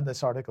halfway down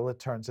this article, it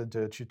turns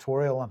into a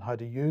tutorial on how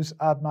to use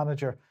Ad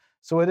Manager.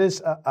 So it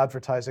is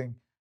advertising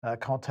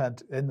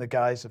content in the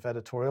guise of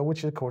editorial,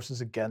 which of course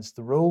is against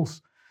the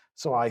rules.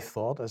 So I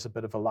thought, as a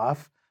bit of a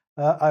laugh,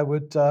 I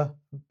would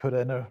put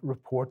in a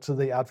report to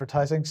the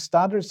Advertising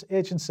Standards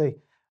Agency.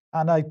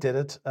 And I did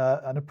it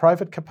in a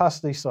private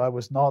capacity, so I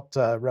was not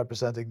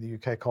representing the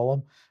UK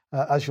column,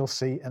 as you'll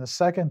see in a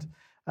second.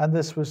 And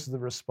this was the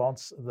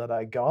response that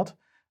I got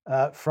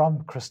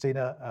from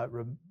Christina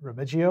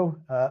Remigio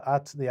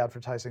at the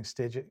Advertising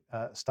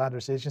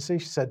Standards Agency.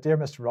 She said, "Dear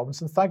Mr.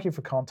 Robinson, thank you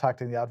for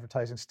contacting the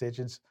Advertising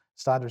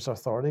Standards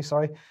Authority.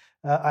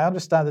 I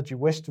understand that you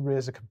wish to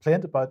raise a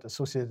complaint about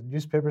Associated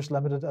Newspapers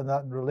Limited and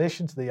that in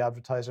relation to the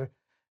advertiser,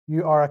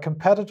 you are a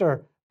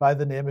competitor by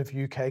the name of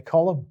UK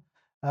Column.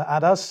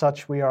 And as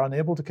such, we are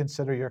unable to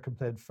consider your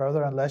complaint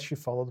further unless you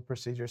follow the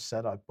procedures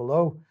set out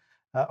below.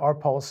 Our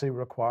policy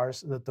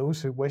requires that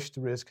those who wish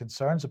to raise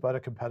concerns about a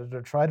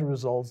competitor try to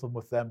resolve them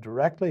with them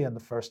directly in the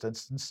first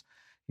instance.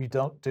 You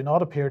do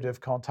not appear to have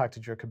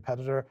contacted your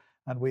competitor,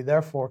 and we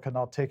therefore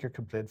cannot take your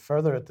complaint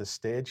further at this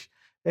stage.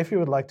 If you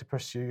would like to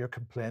pursue your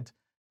complaint,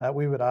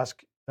 we would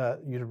ask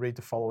you to read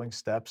the following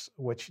steps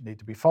which need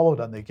to be followed,"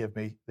 and they give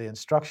me the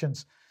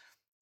instructions.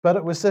 But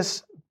it was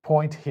this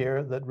point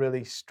here that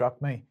really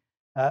struck me.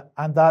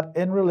 And that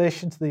in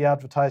relation to the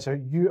advertiser,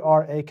 you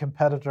are a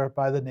competitor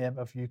by the name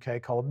of UK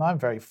Column. Now, I'm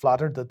very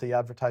flattered that the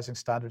Advertising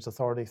Standards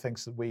Authority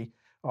thinks that we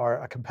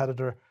are a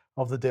competitor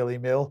of the Daily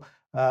Mail.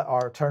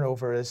 Our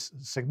turnover is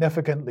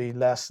significantly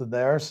less than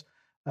theirs,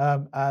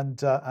 and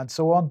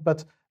so on.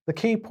 But the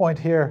key point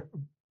here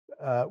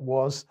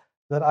was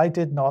that I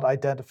did not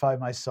identify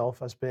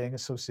myself as being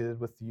associated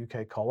with the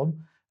UK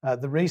Column.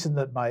 The reason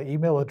that my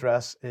email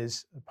address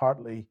is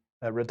partly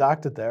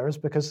redacted there is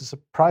because it's a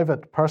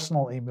private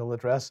personal email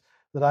address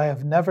that I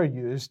have never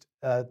used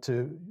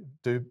to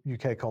do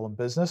UK Column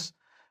business.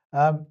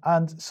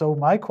 And so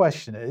my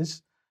question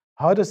is,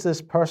 how does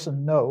this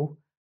person know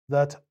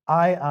that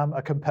I am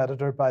a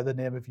competitor by the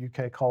name of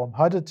UK Column?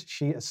 How did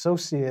she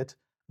associate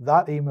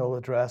that email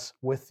address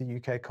with the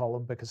UK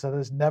Column? Because that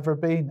has never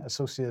been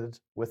associated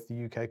with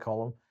the UK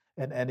Column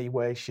in any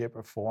way, shape,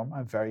 or form.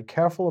 I'm very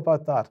careful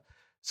about that.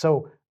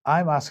 So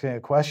I'm asking a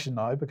question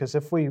now, because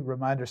if we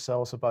remind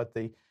ourselves about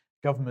the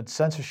government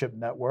censorship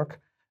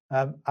network,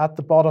 at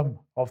the bottom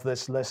of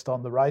this list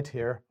on the right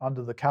here,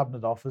 under the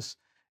Cabinet Office,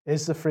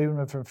 is the Freedom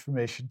of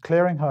Information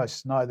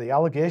Clearinghouse. Now, the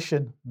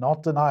allegation,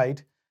 not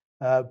denied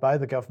by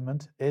the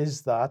government,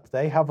 is that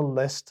they have a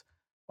list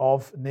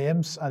of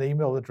names and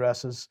email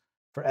addresses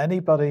for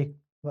anybody,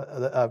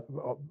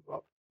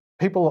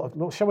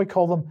 people, shall we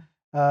call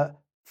them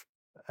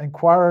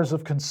inquirers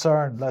of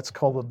concern, let's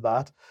call them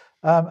that.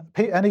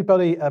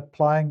 Anybody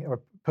applying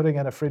or putting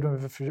in a Freedom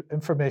of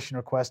Information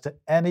request to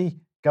any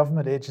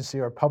government agency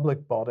or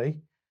public body,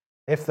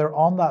 if they're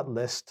on that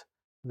list,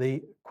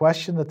 the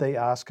question that they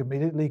ask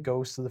immediately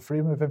goes to the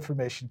Freedom of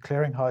Information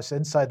Clearinghouse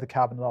inside the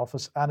Cabinet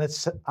Office, and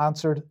it's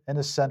answered in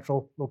a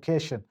central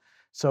location.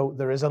 So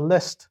there is a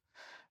list.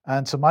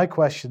 And so my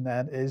question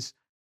then is,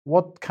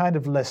 what kind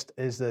of list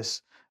is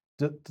this?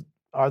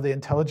 Are the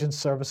intelligence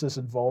services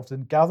involved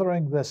in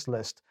gathering this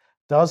list?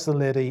 Does the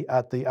lady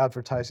at the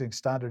Advertising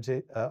Standards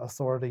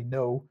Authority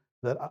know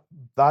that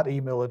that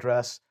email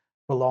address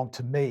belonged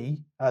to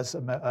me as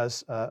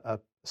a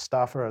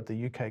staffer at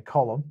the UK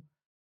Column?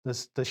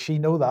 Does she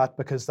know that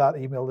because that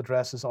email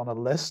address is on a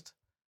list?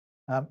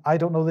 I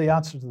don't know the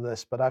answer to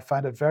this, but I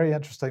find it very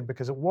interesting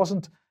because it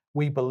wasn't,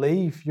 we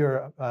believe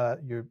you're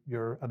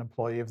an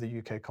employee of the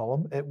UK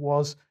Column. It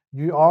was,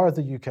 you are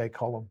the UK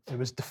Column. It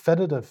was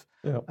definitive.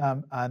 Yeah.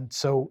 And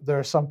so there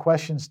are some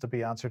questions to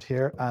be answered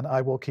here, and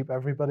I will keep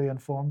everybody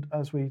informed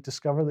as we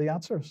discover the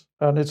answers.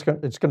 And it's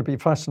going to be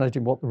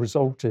fascinating what the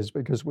result is,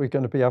 because we're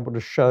going to be able to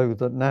show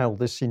that now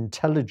this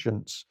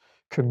intelligence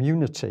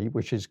community,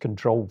 which is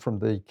controlled from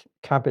the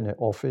Cabinet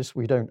Office,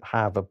 we don't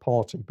have a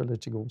party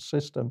political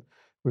system.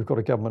 We've got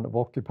a government of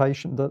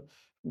occupation that,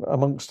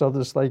 amongst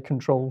others, they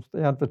control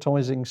the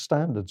Advertising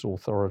Standards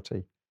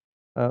Authority.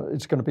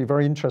 It's going to be a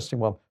very interesting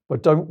one.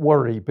 But don't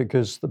worry,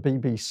 because the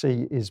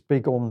BBC is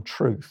big on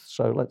truth.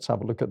 So let's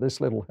have a look at this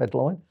little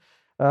headline.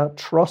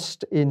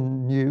 Trust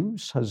in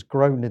news has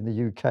grown in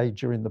the UK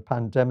during the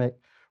pandemic,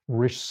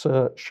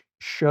 research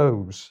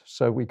shows.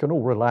 So we can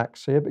all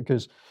relax here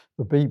because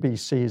the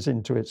BBC is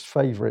into its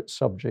favourite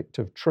subject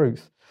of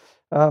truth.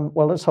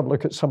 Well, let's have a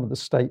look at some of the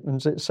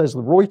statements. It says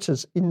the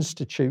Reuters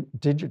Institute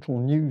Digital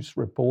News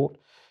Report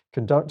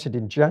conducted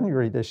in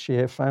January this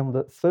year found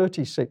that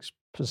 36%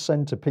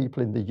 of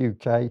people in the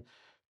UK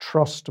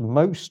trust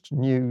most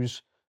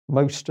news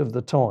most of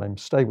the time.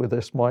 Stay with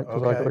us, Mike,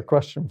 because I've got a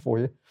question for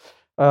you.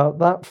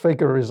 That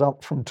figure is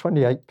up from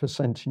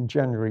 28% in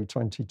January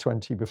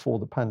 2020 before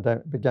the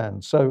pandemic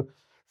began. So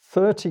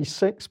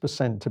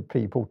 36% of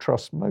people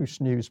trust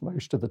most news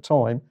most of the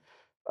time.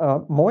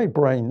 My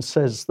brain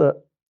says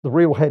that the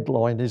real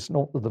headline is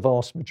not that the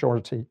vast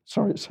majority,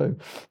 so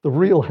the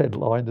real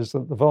headline is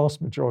that the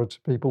vast majority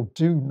of people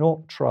do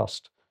not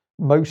trust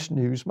most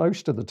news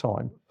most of the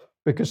time,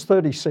 because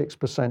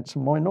 36% is a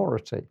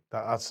minority.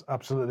 That's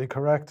absolutely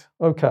correct.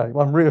 Okay,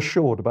 well, I'm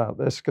reassured about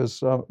this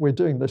because we're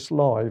doing this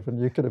live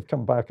and you could have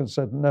come back and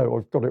said, no,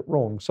 I've got it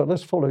wrong. So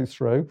let's follow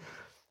through.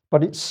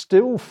 But it's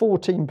still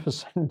 14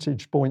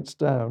 percentage points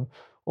down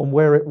on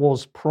where it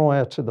was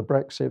prior to the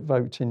Brexit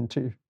vote in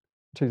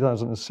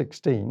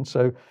 2016.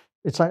 So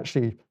it's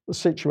actually, the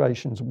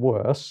situation's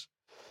worse.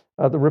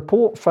 The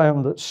report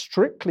found that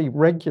strictly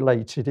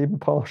regulated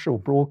impartial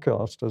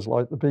broadcasters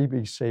like the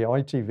BBC,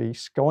 ITV,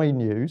 Sky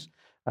News,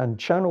 and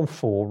Channel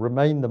 4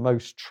 remain the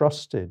most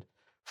trusted,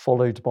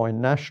 followed by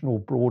national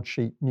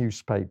broadsheet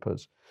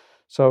newspapers.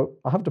 So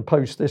I have to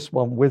post this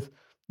one with,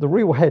 the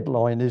real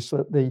headline is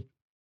that the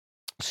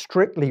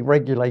strictly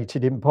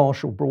regulated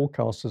impartial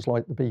broadcasters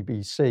like the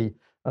BBC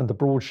and the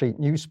broadsheet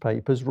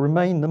newspapers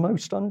remain the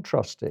most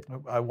untrusted.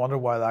 I wonder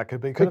why that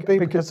could be. Could it be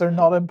because they're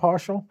not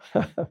impartial?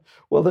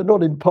 Well, they're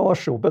not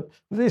impartial, but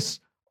this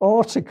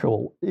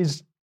article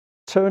is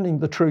turning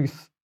the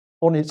truth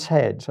on its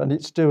head, and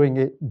it's doing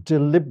it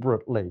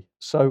deliberately.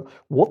 So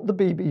what the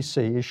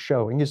BBC is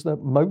showing is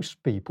that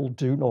most people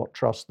do not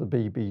trust the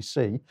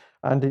BBC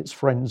and its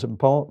friends and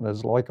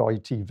partners like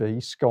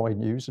ITV, Sky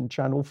News, and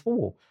Channel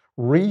 4.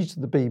 Read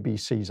the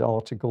BBC's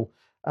article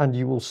and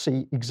you will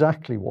see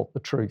exactly what the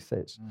truth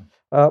is.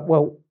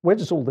 Well, where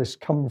does all this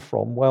come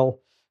from? Well,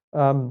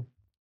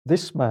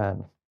 this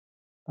man,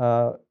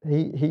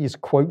 he is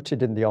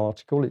quoted in the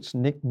article. It's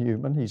Nick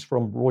Newman. He's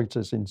from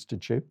Reuters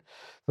Institute.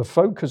 The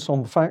focus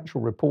on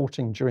factual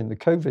reporting during the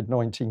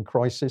COVID-19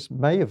 crisis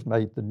may have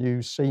made the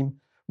news seem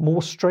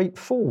more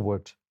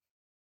straightforward.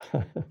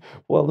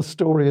 Well, the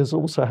story has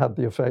also had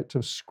the effect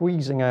of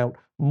squeezing out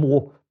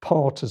more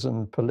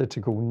partisan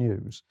political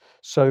news.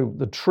 So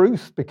the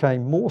truth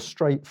became more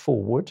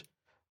straightforward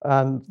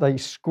and they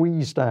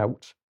squeezed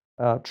out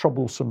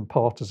troublesome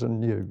partisan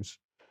news.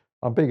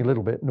 I'm being a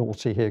little bit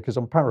naughty here because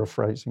I'm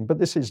paraphrasing, but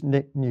this is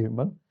Nick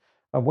Newman.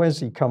 And where's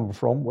he come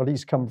from? Well,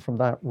 he's come from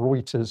that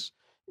Reuters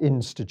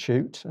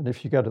Institute. And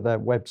if you go to their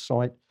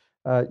website,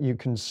 you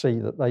can see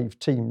that they've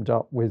teamed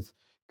up with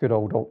good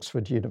old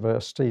Oxford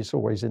University. It's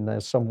always in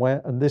there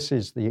somewhere. And this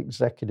is the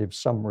executive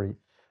summary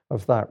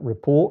of that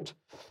report.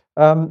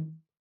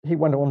 He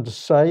went on to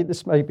say,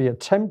 this may be a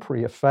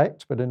temporary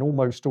effect, but in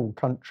almost all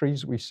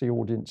countries, we see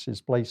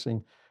audiences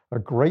placing a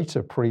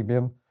greater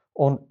premium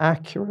on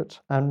accurate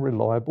and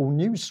reliable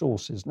news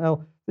sources.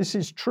 Now, this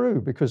is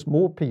true because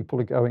more people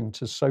are going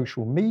to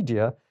social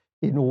media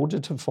in order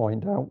to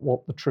find out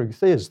what the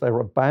truth is. They're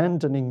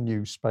abandoning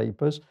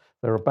newspapers,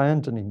 they're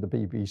abandoning the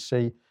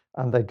BBC,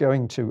 and they're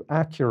going to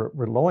accurate,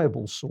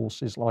 reliable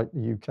sources like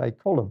the UK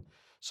column.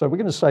 So we're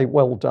going to say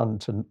well done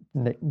to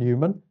Nick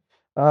Newman.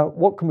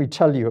 What can we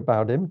tell you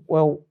about him?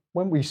 Well,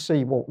 when we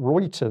see what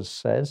Reuters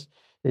says,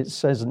 it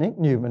says Nick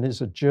Newman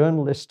is a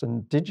journalist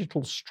and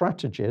digital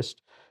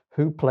strategist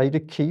who played a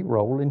key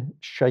role in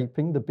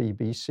shaping the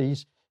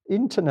BBC's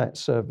internet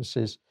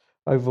services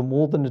over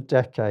more than a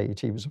decade.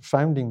 He was a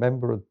founding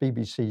member of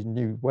BBC's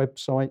new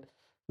website,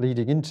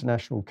 leading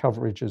international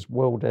coverage as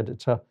world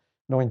editor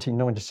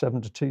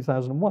 1997 to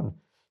 2001.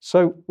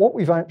 So what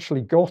we've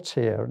actually got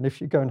here, and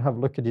if you go and have a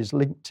look at his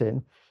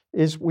LinkedIn,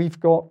 is we've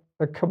got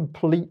a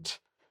complete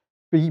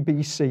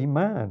BBC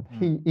man.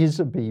 He is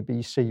a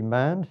BBC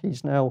man.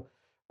 He's now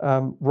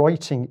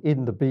writing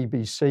in the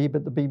BBC,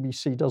 but the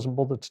BBC doesn't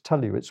bother to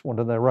tell you it's one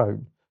of their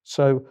own.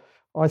 So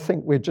I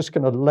think we're just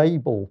going to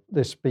label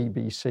this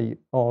BBC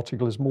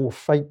article as more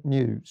fake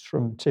news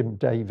from Tim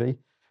Davie,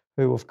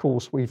 who of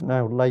course we've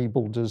now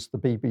labelled as the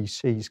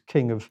BBC's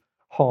king of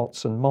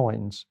hearts and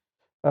minds.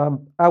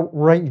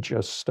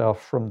 Outrageous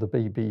stuff from the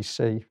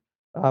BBC,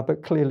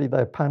 but clearly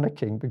they're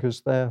panicking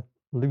because they're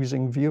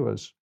losing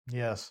viewers.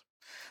 Yes.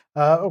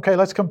 Okay,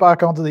 let's come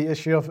back onto the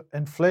issue of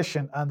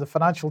inflation. And the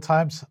Financial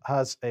Times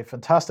has a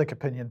fantastic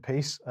opinion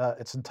piece.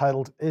 It's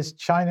entitled, "Is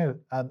China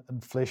an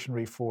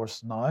Inflationary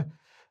Force Now?"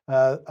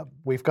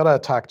 We've got to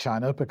attack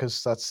China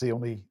because that's the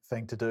only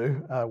thing to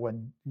do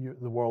when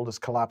the world is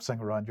collapsing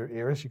around your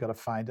ears. You've got to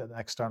find an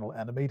external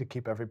enemy to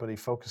keep everybody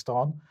focused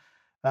on.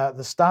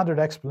 The standard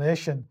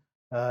explanation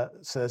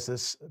says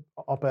this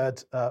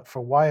op-ed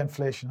for why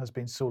inflation has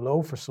been so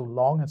low for so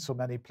long in so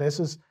many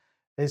places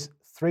is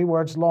 3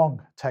 words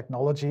long: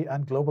 technology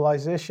and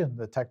globalization.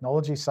 The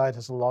technology side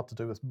has a lot to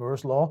do with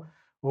Moore's law.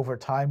 Over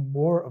time,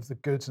 more of the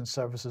goods and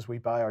services we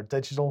buy are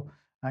digital,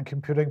 and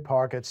computing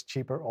power gets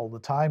cheaper all the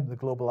time. The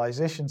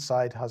globalization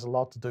side has a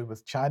lot to do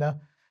with China.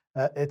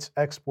 Its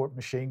export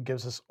machine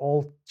gives us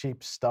all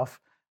cheap stuff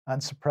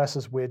and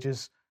suppresses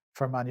wages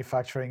for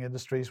manufacturing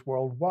industries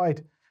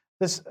worldwide.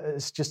 This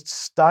is just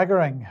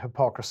staggering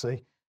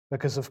hypocrisy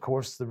because, of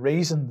course, the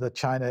reason that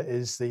China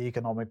is the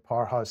economic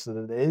powerhouse that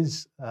it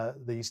is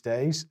these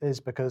days is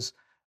because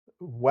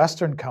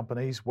Western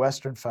companies,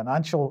 Western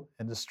financial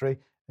industry,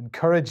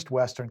 encouraged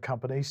Western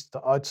companies to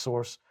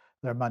outsource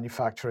their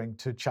manufacturing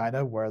to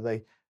China, where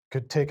they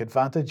could take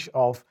advantage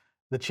of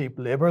the cheap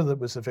labor that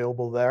was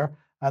available there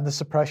and the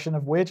suppression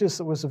of wages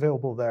that was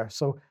available there.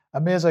 So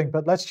amazing.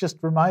 But let's just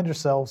remind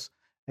ourselves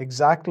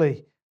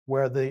exactly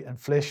where the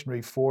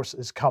inflationary force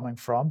is coming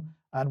from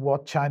and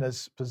what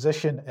China's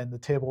position in the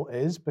table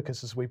is,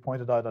 because as we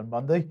pointed out on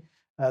Monday,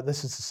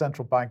 this is the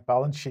central bank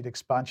balance sheet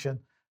expansion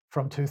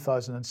from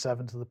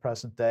 2007 to the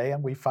present day.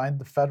 And we find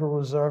the Federal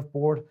Reserve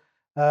Board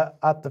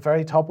at the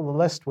very top of the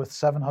list with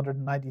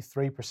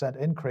 793%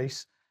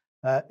 increase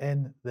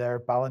in their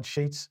balance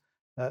sheets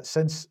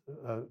since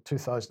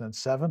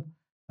 2007.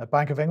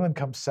 Bank of England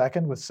comes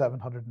second with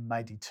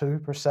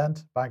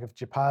 792%. Bank of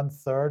Japan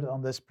third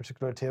on this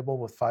particular table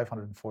with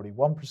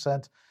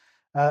 541%.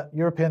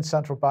 European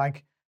Central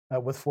Bank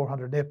with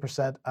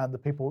 408%, and the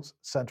People's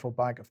Central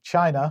Bank of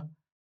China,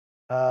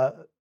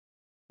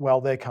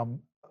 well, they come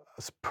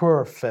as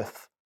poor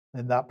fifth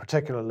in that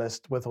particular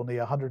list with only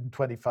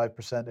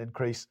 125%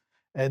 increase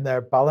in their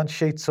balance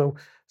sheet. So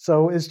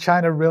is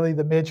China really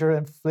the major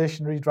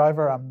inflationary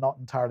driver? I'm not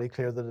entirely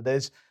clear that it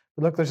is.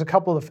 But look, there's a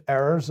couple of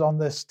errors on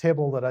this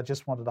table that I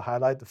just wanted to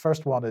highlight. The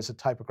first one is a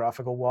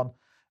typographical one,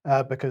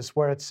 because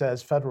where it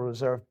says Federal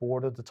Reserve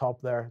Board at the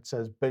top there, it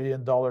says $1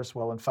 billion.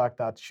 Well, in fact,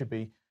 that should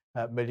be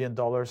 $1 million.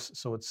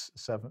 So it's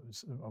seven.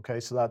 Okay,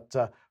 so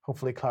that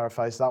hopefully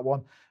clarifies that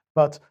one.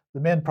 But the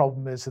main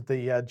problem is that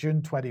the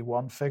June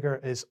 21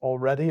 figure is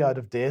already out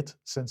of date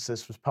since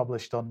this was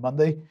published on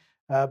Monday,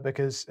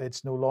 because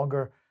it's no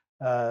longer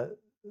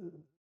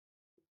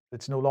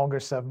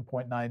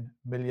 7.9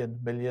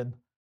 million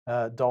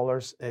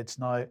dollars. It's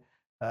now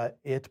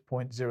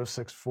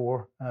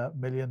 $8.064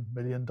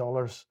 million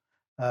dollars.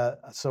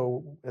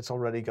 So it's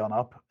already gone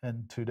up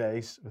in 2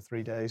 days or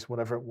 3 days,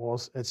 whatever it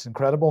was. It's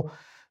incredible.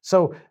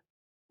 So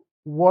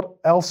what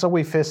else are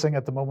we facing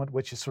at the moment,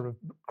 which is sort of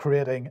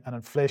creating an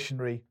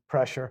inflationary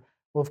pressure?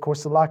 Well, of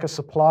course, the lack of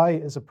supply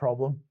is a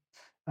problem.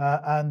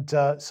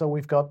 So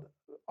we've got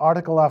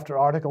article after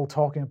article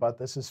talking about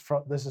this.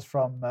 This is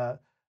from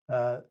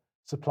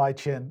Supply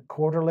Chain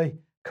Quarterly.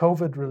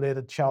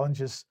 COVID-related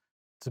challenges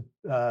to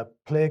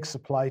plague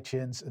supply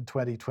chains in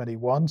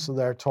 2021. So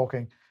they're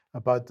talking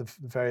about the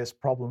various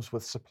problems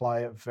with supply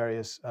of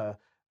various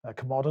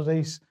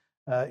commodities.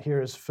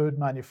 Here is food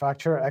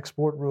manufacturer,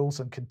 export rules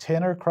and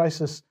container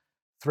crisis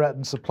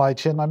threaten supply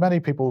chain. Now,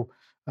 many people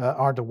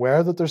aren't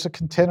aware that there's a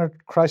container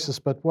crisis,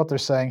 but what they're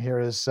saying here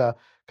is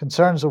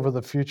concerns over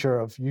the future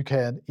of UK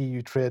and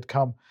EU trade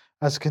come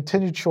as a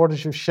continued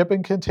shortage of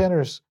shipping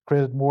containers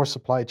created more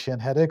supply chain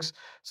headaches.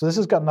 So this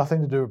has got nothing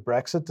to do with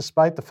Brexit,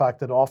 despite the fact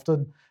that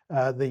often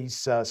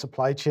these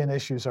supply chain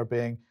issues are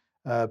being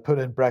put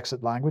in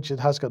Brexit language. It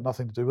has got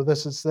nothing to do with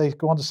this. They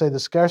go on to say the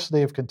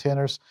scarcity of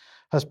containers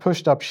has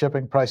pushed up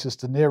shipping prices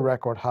to near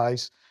record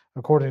highs.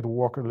 According to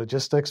Walker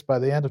Logistics, by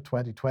the end of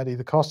 2020,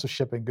 the cost of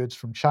shipping goods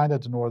from China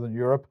to Northern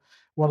Europe,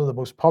 one of the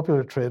most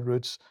popular trade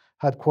routes,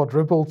 had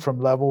quadrupled from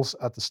levels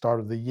at the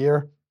start of the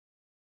year.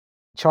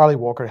 Charlie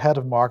Walker, head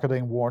of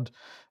marketing, warned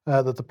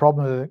that the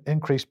problem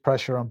increased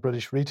pressure on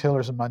British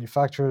retailers and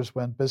manufacturers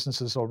when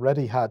businesses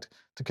already had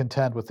to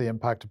contend with the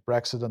impact of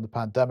Brexit and the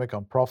pandemic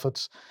on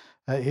profits.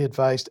 He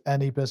advised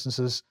any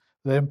businesses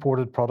that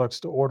imported products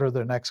to order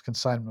their next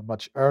consignment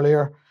much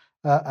earlier.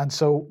 And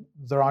so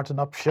there aren't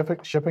enough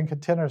shipping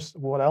containers.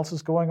 What else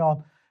is going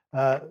on?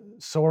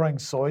 Soaring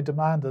soy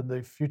demand and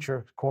the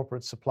future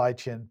corporate supply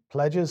chain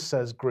pledges,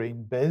 says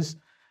Green Biz.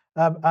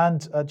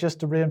 And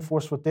just to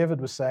reinforce what David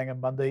was saying on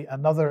Monday,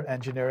 another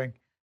engineering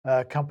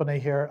company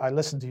here. I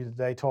listened to you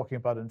today talking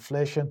about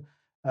inflation.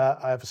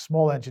 I have a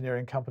small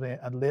engineering company,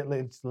 and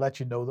lately, to let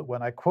you know that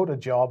when I quote a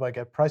job, I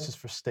get prices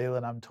for steel,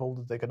 and I'm told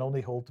that they can only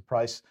hold the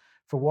price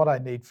for what I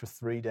need for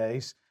 3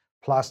 days.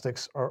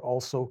 Plastics are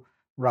also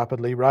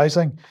rapidly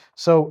rising.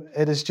 So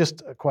it is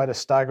just quite a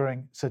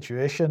staggering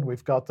situation.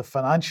 We've got the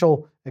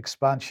financial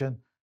expansion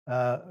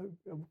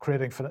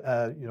creating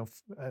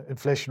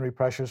inflationary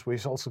pressures.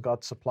 We've also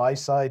got supply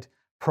side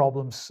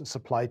problems,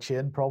 supply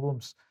chain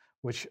problems,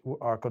 which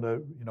are going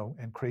to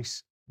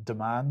increase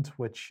demand,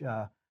 which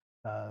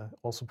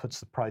also puts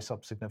the price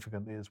up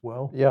significantly as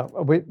well. Yeah,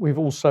 we've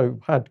also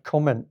had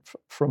comment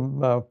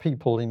from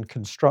people in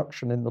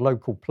construction in the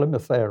local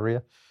Plymouth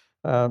area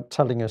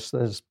telling us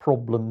there's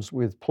problems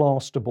with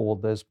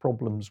plasterboard, there's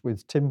problems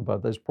with timber,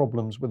 there's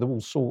problems with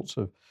all sorts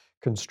of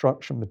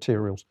construction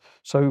materials.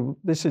 So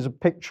this is a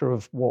picture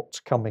of what's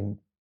coming,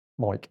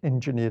 Mike,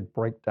 engineered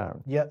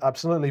breakdown. Yeah,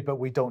 absolutely. But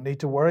we don't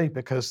need to worry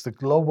because the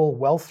global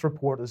wealth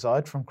report is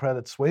out from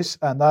Credit Suisse.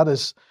 And that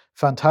is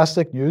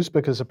fantastic news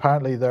because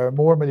apparently there are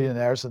more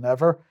millionaires than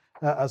ever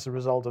as a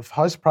result of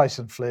house price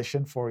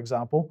inflation, for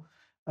example.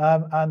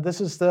 And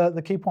this is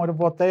the key point of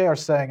what they are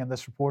saying in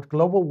this report.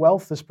 Global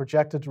wealth is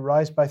projected to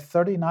rise by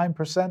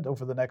 39%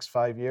 over the next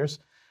 5 years,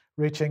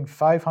 reaching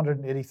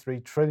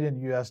 $583 trillion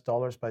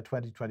by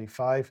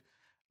 2025.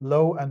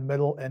 Low and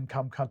middle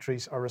income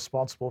countries are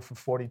responsible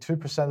for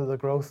 42% of the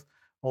growth,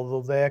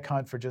 although they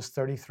account for just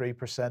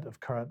 33%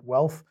 of current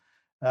wealth.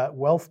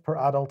 Wealth per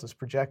adult is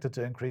projected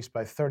to increase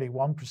by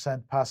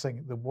 31%,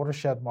 passing the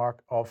watershed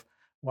mark of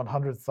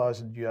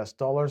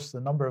 $100,000. The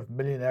number of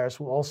millionaires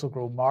will also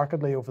grow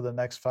markedly over the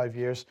next 5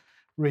 years,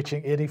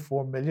 reaching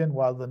 84 million,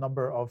 while the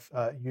number of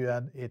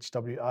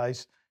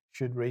UNHWIs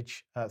should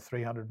reach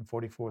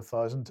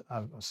 344,000.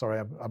 I'm sorry,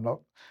 I'm not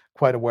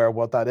quite aware of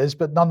what that is,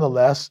 but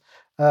nonetheless,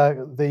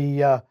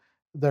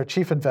 their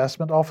chief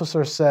investment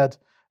officer said,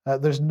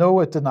 there's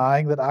no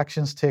denying that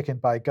actions taken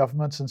by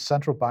governments and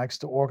central banks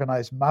to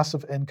organize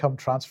massive income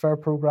transfer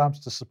programs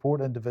to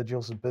support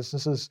individuals and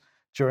businesses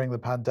during the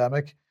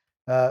pandemic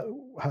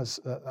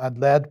and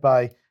led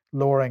by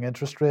lowering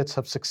interest rates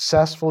have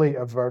successfully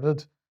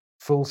averted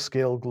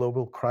full-scale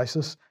global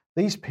crisis.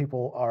 These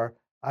people are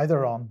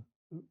either on,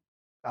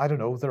 I don't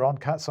know, they're on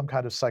some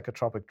kind of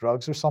psychotropic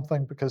drugs or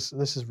something, because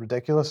this is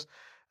ridiculous.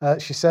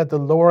 She said the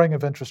lowering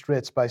of interest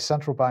rates by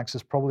central banks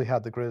has probably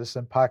had the greatest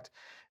impact.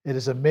 It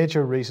is a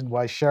major reason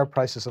why share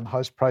prices and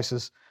house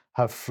prices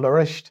have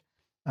flourished,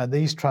 and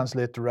these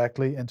translate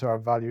directly into our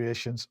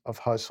valuations of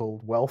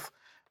household wealth.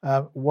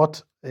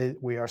 What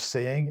we are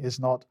seeing is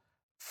not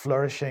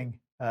flourishing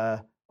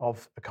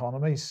of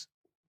economies.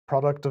 The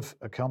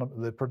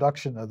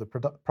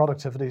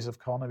productivities of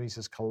economies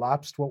has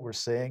collapsed. What we're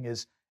seeing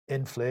is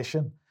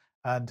inflation,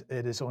 and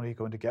it is only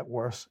going to get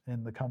worse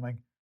in the coming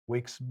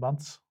weeks,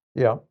 months.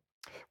 Yeah.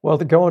 Well,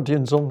 the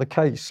Guardian's on the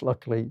case,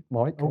 luckily,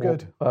 Mike. Oh,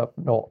 good.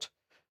 Not.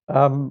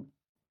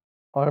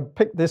 I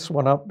picked this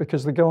one up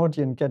because the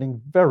Guardian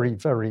getting very,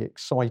 very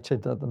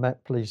excited that the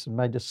Met Police have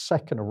made a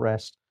second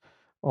arrest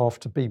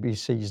after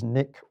BBC's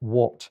Nick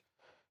Watt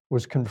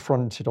was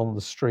confronted on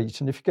the street.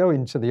 And if you go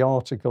into the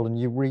article and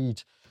you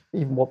read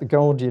even what the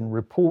Guardian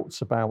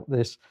reports about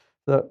this,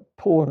 that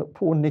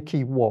poor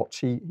Nicky Watt,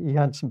 he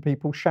had some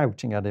people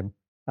shouting at him,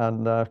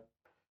 and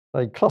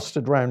they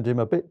clustered around him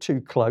a bit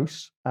too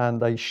close,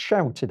 and they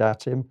shouted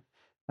at him,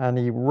 and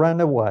he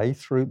ran away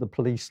through the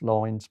police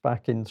lines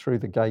back in through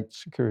the gate,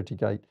 security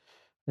gate,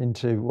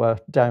 into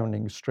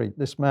Downing Street.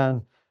 This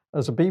man,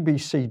 as a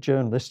BBC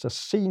journalist, a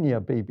senior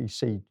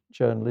BBC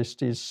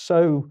journalist, is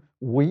so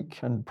weak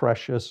and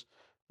precious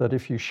that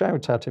if you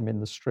shout at him in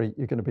the street,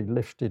 you're going to be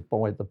lifted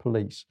by the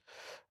police.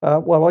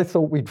 Well, I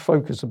thought we'd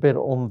focus a bit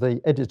on the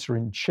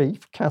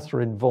editor-in-chief,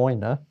 Catherine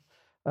Viner.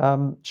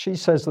 She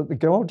says that the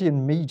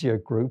Guardian Media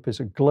Group is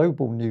a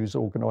global news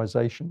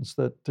organisation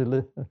that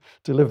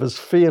delivers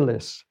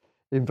fearless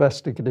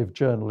investigative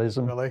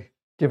journalism,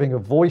 giving a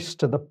voice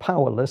to the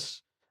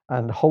powerless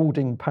and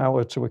holding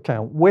power to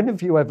account. When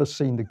have you ever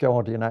seen the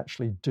Guardian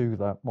actually do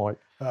that, Mike?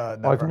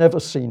 Never. I've never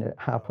seen it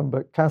happen,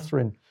 but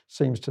Catherine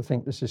seems to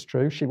think this is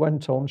true. She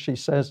went on, she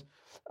says,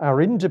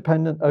 our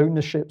independent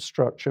ownership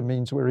structure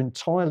means we're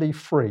entirely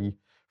free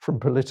from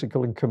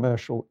political and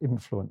commercial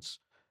influence.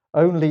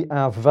 Only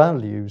our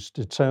values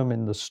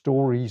determine the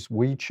stories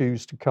we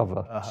choose to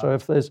cover. So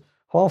if there's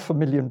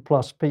 500,000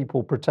 plus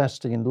people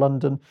protesting in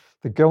London,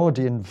 the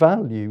Guardian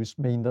values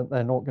mean that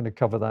they're not going to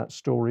cover that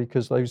story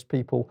because those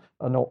people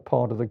are not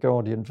part of the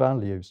Guardian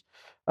values.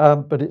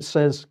 But it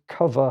says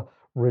cover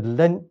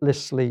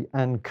relentlessly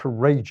and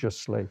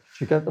courageously. Do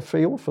you get the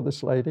feel for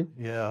this lady?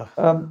 Yeah.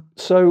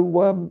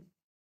 So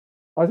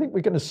I think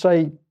we're going to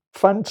say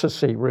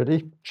fantasy,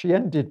 really. She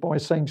ended by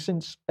saying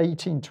since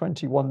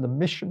 1821, the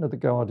mission of the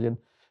Guardian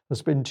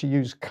has been to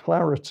use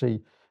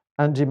clarity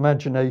and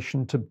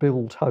imagination to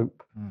build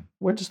hope.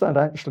 Where does that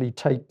actually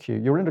take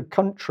you? You're in a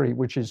country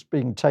which is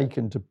being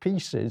taken to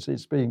pieces,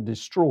 it's being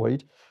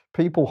destroyed,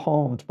 people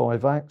harmed by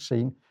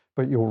vaccine,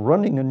 but you're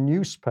running a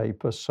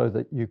newspaper so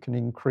that you can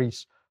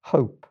increase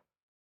hope.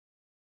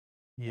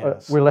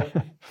 Yes. We'll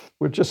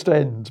just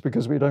end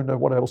because we don't know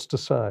what else to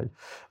say.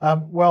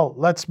 Well,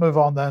 let's move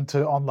on then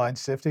to online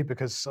safety,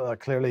 because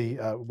clearly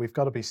we've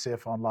got to be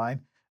safe online.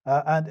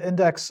 And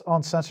Index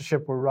on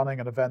Censorship were running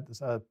an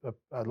event, a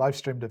live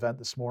streamed event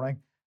this morning,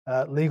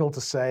 Legal to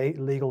Say,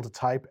 Legal to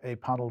Type, a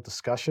panel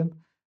discussion.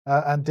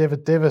 And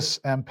David Davis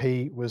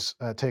MP was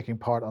taking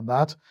part on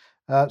that.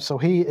 So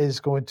he is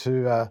going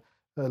to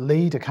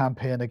lead a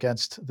campaign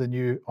against the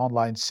new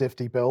online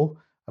safety bill.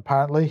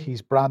 Apparently,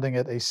 he's branding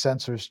it a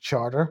censor's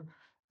charter.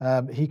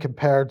 He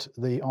compared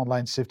the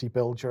online safety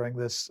bill during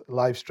this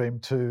live stream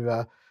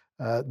to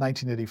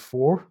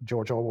 1984,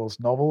 George Orwell's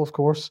novel, of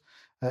course.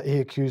 He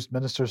accused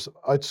ministers of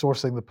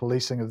outsourcing the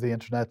policing of the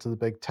internet to the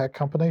big tech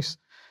companies.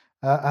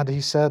 And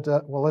he said,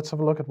 well, let's have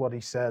a look at what he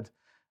said.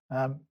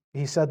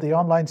 He said the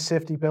online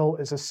safety bill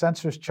is a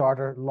censor's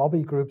charter.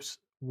 Lobby groups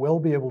will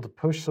be able to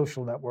push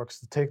social networks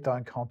to take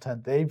down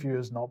content they view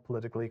as not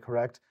politically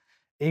correct,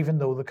 even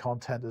though the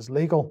content is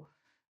legal.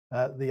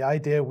 The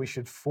idea we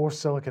should force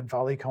Silicon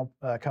Valley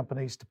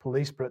companies to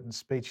police Britain's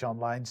speech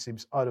online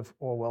seems out of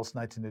Orwell's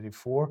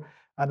 1984,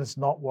 and it's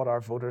not what our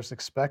voters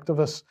expect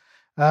of us.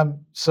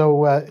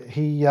 So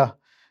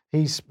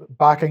he's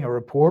backing a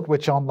report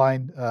which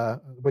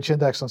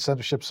Index on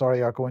Censorship,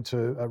 are going to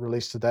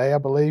release today, I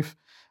believe.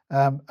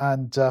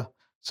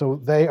 So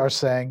they are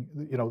saying,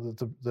 you know, that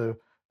the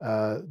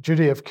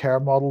duty of care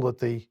model that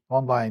the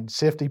online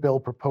safety bill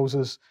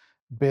proposes,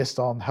 based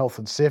on health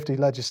and safety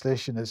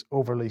legislation, is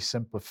overly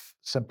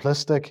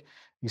simplistic.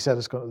 He said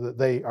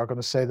they are going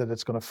to say that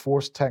it's going to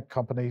force tech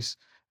companies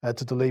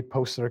to delete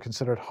posts that are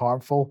considered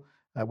harmful,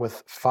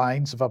 with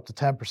fines of up to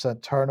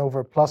 10%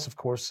 turnover. Plus, of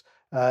course,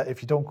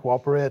 if you don't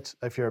cooperate,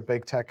 if you're a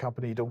big tech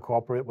company, you don't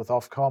cooperate with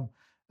Ofcom,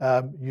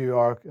 you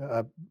are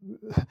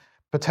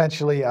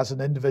potentially, as an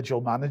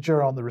individual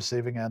manager, on the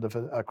receiving end of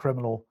a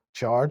criminal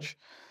charge.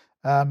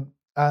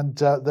 And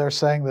they're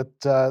saying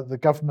that the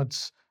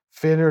government's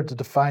failure to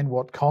define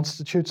what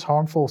constitutes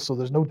harmful, so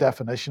there's no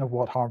definition of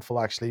what harmful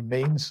actually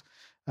means.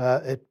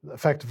 It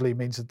effectively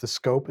means that the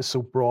scope is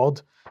so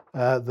broad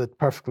that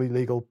perfectly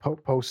legal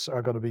posts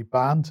are going to be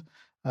banned.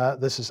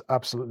 This is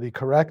absolutely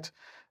correct.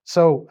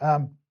 So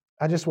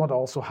I just want to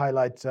also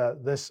highlight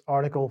this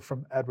article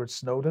from Edward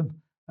Snowden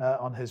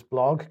on his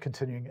blog,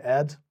 Continuing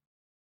Ed,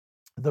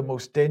 the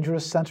most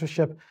dangerous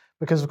censorship,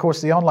 because of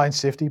course the online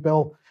safety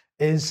bill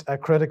is a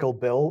critical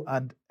bill,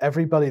 and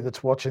everybody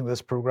that's watching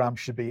this program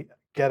should be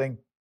getting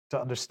to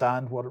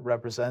understand what it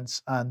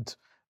represents and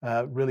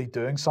really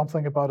doing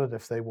something about it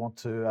if they want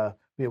to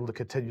be able to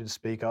continue to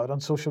speak out on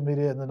social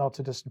media in the not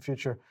too distant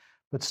future.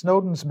 But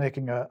Snowden's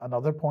making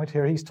another point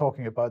here. He's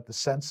talking about the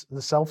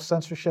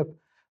self-censorship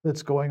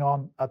that's going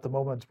on at the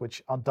moment,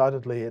 which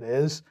undoubtedly it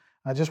is.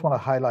 I just want to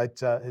highlight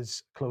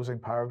his closing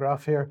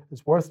paragraph here.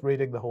 It's worth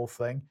reading the whole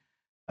thing.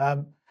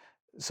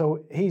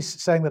 So he's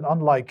saying that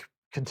unlike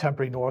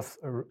contemporary North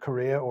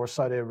Korea or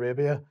Saudi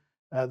Arabia,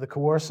 the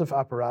coercive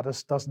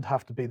apparatus doesn't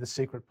have to be the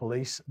secret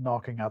police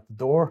knocking at the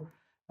door.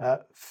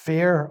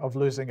 Fear of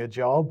losing a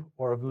job,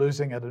 or of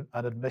losing an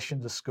admission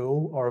to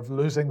school, or of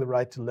losing the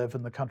right to live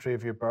in the country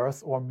of your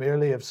birth, or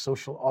merely of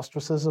social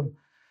ostracism.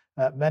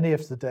 Many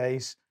of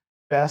today's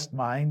best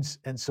minds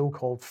in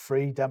so-called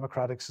free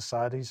democratic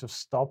societies have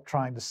stopped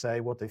trying to say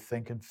what they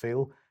think and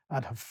feel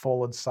and have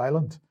fallen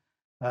silent.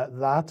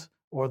 That,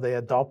 or they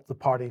adopt the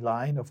party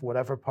line of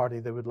whatever party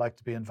they would like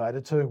to be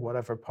invited to,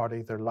 whatever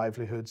party their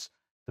livelihoods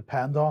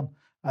depend on.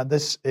 And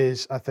this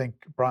is, I think,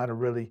 Brian, a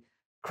really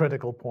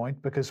critical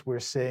point, because we're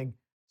seeing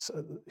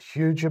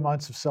huge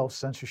amounts of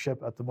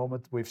self-censorship at the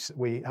moment.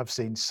 We have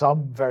seen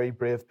some very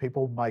brave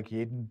people, Mike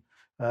Yeadon,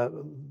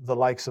 the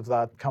likes of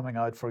that, coming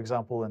out, for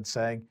example, and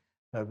saying,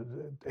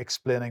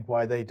 explaining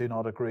why they do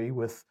not agree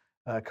with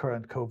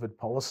current COVID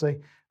policy.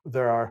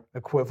 There are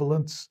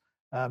equivalents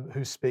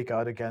who speak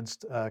out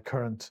against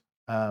current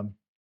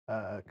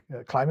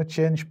climate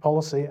change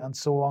policy and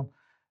so on.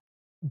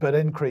 But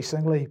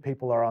increasingly,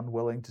 people are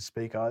unwilling to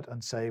speak out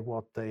and say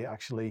what they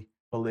actually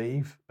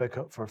believe,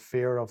 because for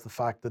fear of the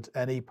fact that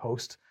any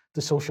post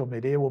to social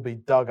media will be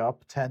dug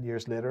up 10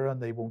 years later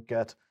and they won't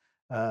get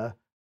the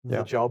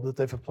job that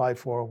they've applied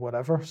for or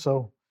whatever.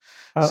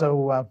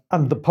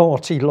 And the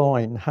party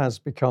line has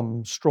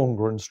become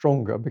stronger and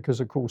stronger, because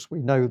of course we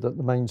know that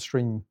the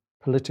mainstream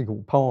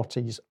political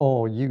parties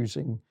are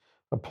using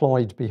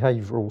applied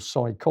behavioural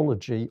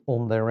psychology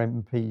on their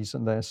MPs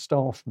and their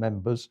staff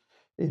members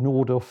in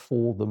order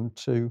for them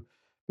to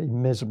be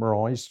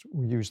mesmerised,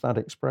 we use that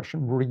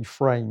expression,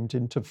 reframed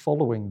into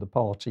following the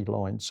party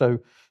line. So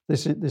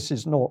this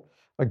is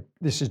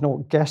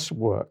not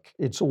guesswork.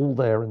 It's all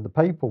there in the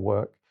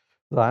paperwork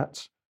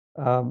that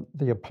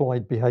the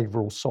applied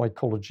behavioural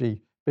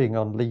psychology being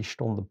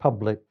unleashed on the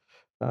public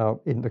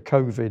in the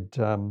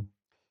COVID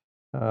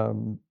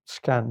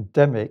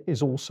scandemic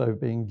is also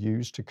being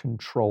used to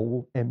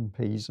control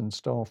MPs and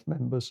staff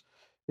members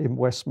in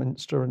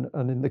Westminster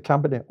and in the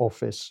Cabinet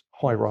Office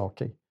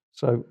hierarchy.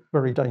 So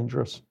very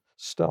dangerous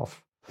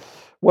stuff.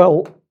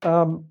 Well,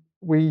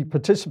 we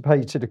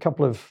participated a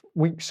couple of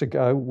weeks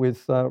ago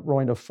with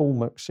Rainer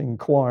Fulmach's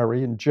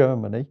inquiry in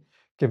Germany,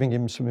 giving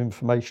him some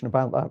information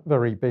about that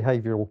very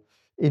behavioural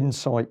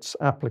insights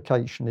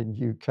application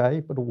in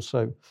UK, but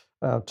also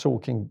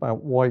talking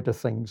about wider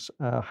things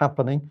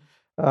happening.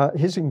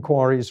 His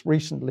inquiry has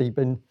recently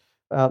been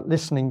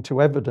listening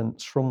to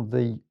evidence from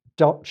the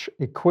Dutch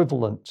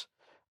equivalent,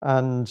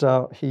 and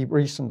he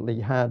recently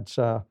had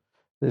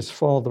this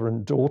father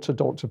and daughter,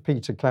 Dr.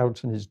 Peter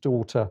Kout and his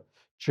daughter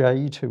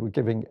Jade, who were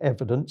giving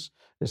evidence.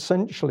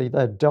 Essentially,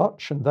 they're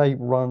Dutch and they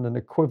run an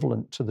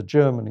equivalent to the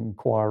German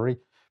inquiry,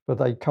 but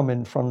they come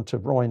in front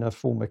of Rainer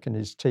Fulmach and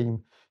his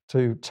team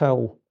to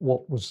tell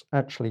what was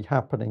actually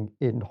happening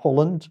in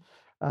Holland.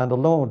 And a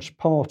large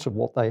part of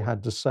what they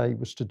had to say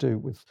was to do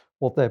with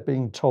what they're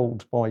being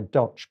told by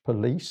Dutch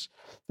police.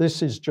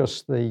 This is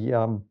just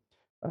the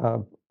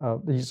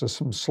these are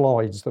some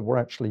slides that were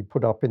actually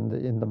put up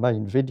in the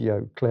main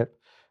video clip.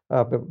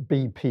 But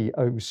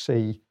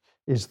BPOC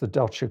is the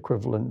Dutch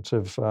equivalent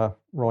of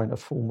Rainer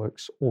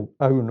Fulmach's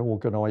own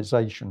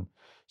organisation.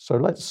 So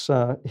let's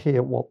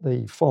hear what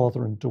the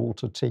father and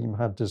daughter team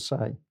had to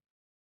say.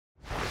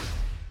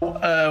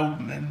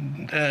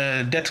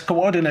 That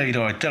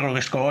coordinator,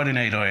 terrorist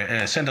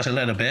coordinator, sent us a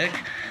letter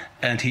back,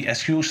 and he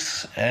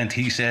excused and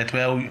he said,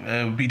 well,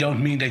 we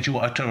don't mean that you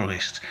are a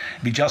terrorist.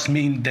 We just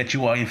mean that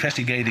you are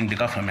investigating the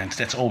government.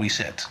 That's all we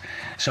said.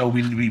 So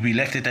we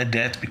left it at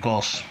that,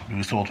 because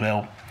we thought,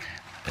 well,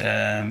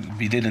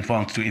 We didn't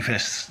want to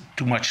invest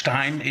too much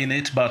time in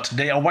it, but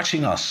they are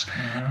watching us.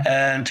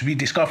 And we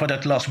discovered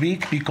that last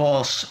week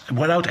because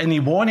without any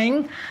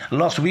warning,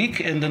 last week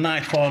in the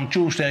night from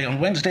Tuesday on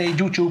Wednesday,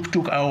 YouTube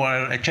took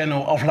our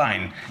channel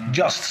offline,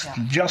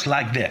 just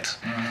like that.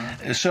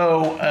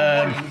 So,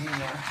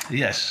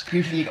 yes.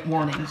 Usually you get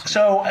warnings.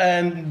 So,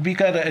 and we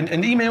got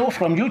an email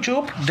from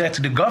YouTube that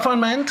the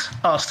government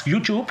asked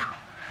YouTube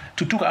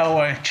to take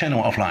our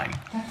channel offline.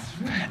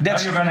 Now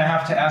you're going to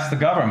have to ask the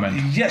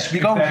government. Yes,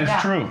 because that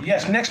is true.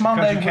 Yes, next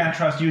Monday. Because you can't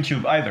trust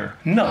YouTube either.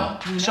 No.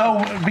 So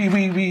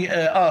we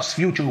asked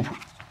YouTube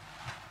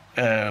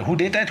who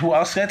did that, who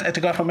asked that at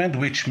the government,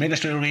 which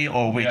ministry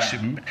or which,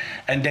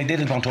 and they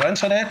didn't want to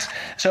answer that.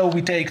 So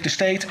we take the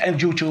state and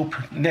YouTube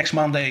next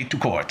Monday to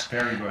court.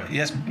 Very good.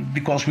 Yes,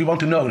 because we want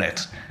to know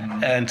that.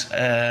 And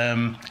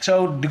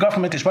so the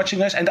government is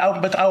watching us,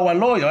 but our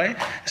lawyer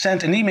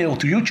sent an email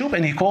to YouTube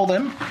and he called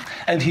them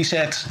and he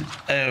said,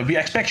 we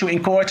expect you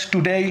in court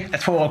today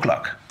at 4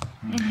 o'clock.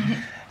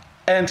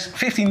 And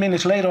 15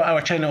 minutes later,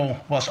 our channel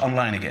was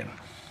online again.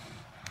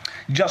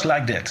 Just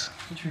like that.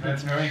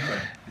 That's very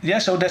good. Yeah,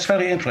 so that's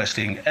very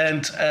interesting.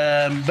 And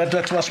but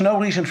that was no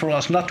reason for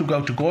us not to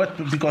go to court,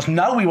 because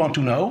now we want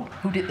to know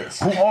Who did this?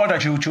 who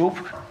ordered YouTube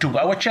to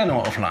our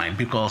channel offline,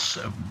 because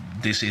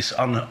this is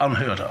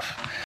unheard of.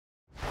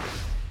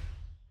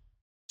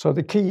 So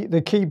the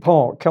key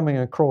part coming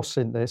across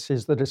in this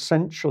is that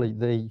essentially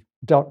the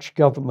Dutch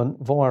government,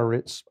 via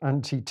its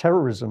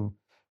anti-terrorism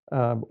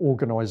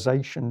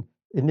organisation,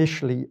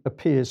 initially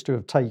appears to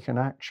have taken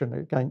action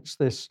against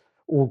this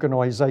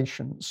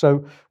organisation.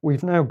 So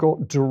we've now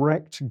got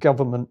direct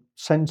government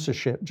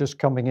censorship just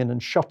coming in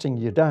and shutting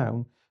you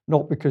down,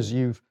 not because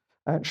you've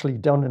actually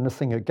done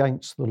anything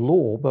against the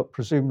law, but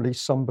presumably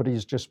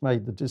somebody's just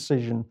made the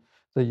decision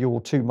that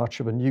you're too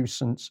much of a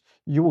nuisance,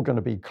 you're going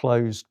to be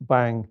closed,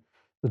 bang,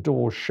 the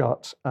door's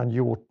shut, and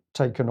you're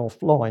taken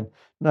offline.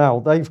 Now,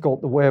 they've got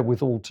the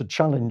wherewithal to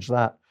challenge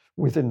that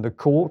within the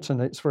court,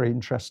 and it's very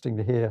interesting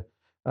to hear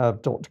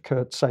Dr.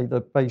 Kurt say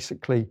that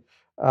basically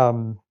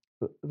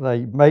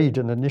they made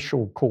an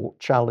initial court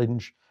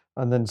challenge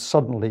and then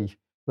suddenly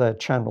their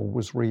channel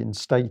was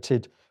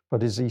reinstated.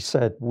 But as he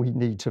said, we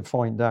need to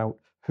find out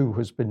who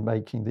has been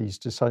making these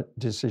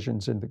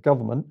decisions in the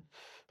government.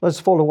 Let's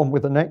follow on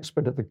with the next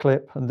bit of the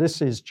clip. And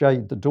this is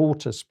Jade, the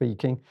daughter,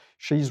 speaking.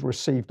 She's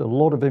received a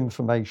lot of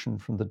information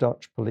from the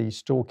Dutch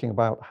police talking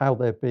about how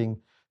they're being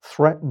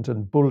threatened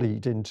and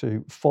bullied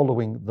into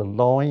following the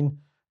line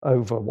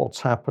over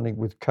what's happening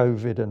with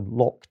COVID and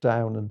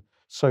lockdown and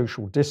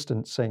social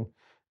distancing.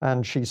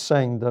 And she's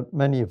saying that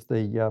many of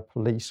the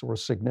police, or a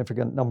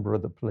significant number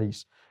of the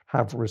police,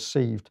 have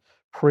received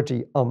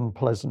pretty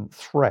unpleasant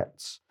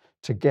threats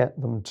to get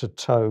them to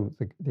toe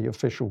the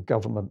official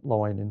government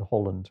line in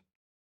Holland.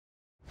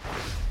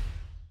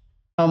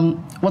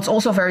 What's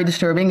also very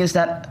disturbing is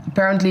that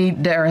apparently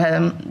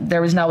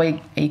there is now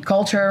a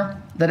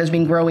culture that has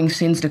been growing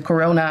since the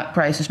corona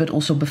crisis, but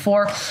also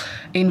before,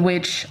 in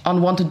which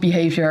unwanted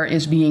behavior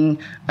is being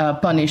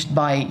punished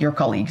by your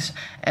colleagues.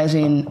 As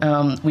in,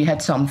 we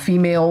had some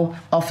female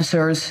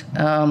officers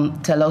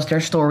tell us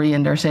their story,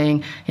 and they're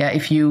saying, yeah,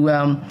 if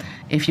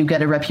you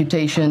get a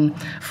reputation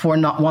for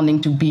not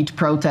wanting to beat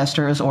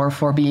protesters or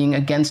for being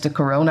against the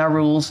corona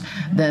rules,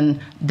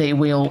 then they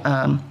will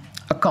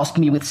accost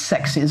me with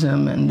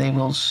sexism, and they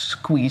will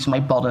squeeze my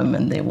bottom,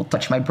 and they will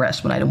touch my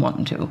breast when I don't want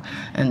them to.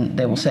 And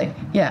they will say,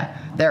 yeah,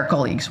 their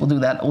colleagues will do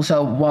that.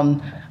 Also,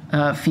 one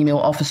female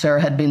officer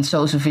had been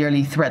so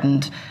severely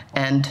threatened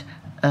and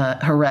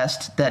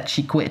harassed that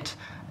she quit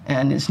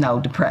and is now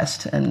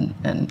depressed and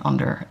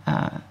under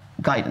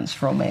guidance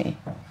from a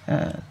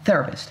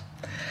therapist.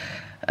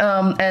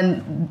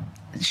 And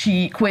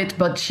she quit,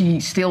 but she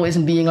still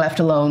isn't being left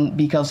alone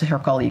because her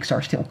colleagues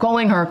are still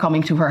calling her,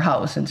 coming to her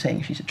house and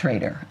saying she's a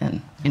traitor,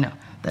 and you know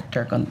that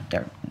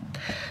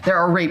there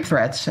are rape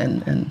threats,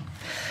 and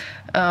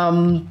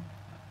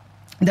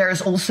there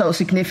is also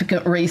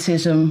significant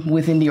racism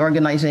within the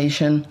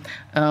organization.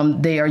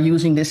 They are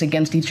using this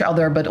against each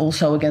other, but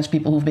also against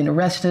people who've been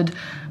arrested.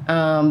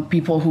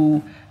 People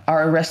who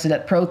are arrested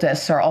at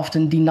protests are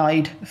often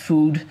denied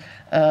food,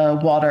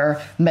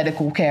 water,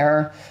 medical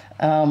care.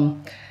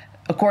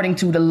 According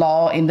to the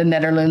law in the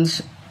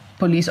Netherlands,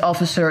 police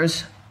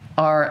officers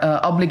are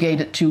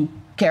obligated to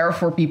care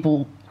for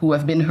people who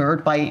have been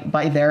hurt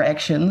by their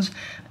actions,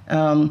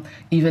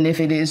 even if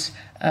it is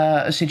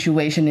a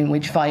situation in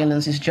which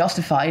violence is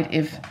justified.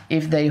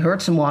 If they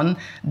hurt someone,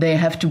 they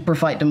have to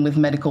provide them with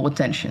medical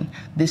attention.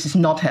 This is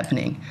not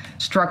happening.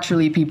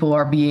 Structurally, people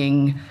are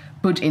being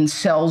put in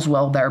cells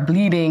while they're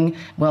bleeding,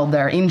 while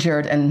they're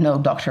injured, and no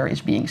doctor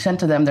is being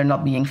sent to them. They're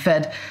not being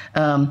fed.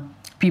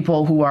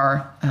 People who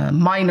are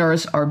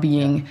minors are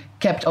being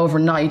kept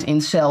overnight in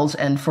cells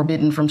and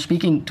forbidden from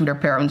speaking to their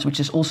parents, which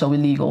is also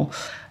illegal.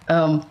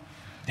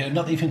 They're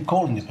not even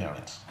calling the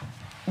parents.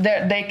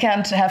 They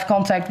can't have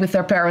contact with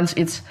their parents.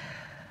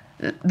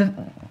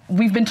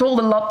 We've been told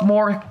a lot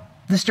more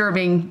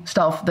disturbing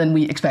stuff than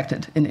we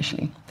expected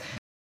initially.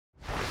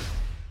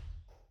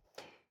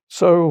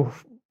 So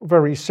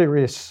very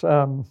serious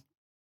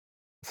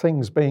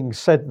things being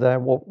said there,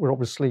 what we're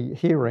obviously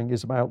hearing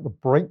is about the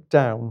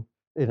breakdown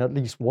in at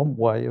least one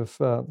way of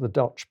the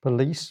Dutch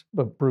police,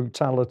 but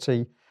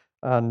brutality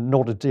and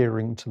not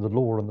adhering to the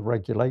law and the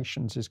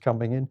regulations is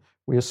coming in.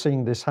 We are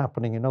seeing this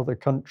happening in other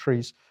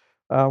countries.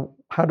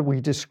 How do we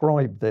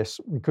describe this?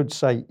 We could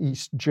say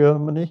East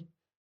Germany,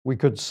 we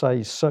could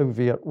say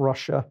Soviet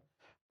Russia,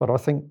 but I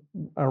think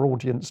our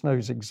audience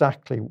knows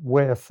exactly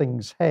where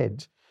things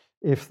head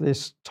if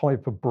this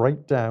type of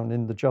breakdown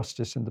in the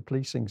justice and the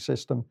policing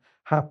system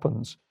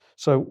happens.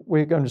 So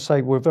we're going to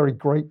say we're very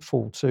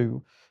grateful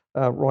to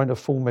Reiner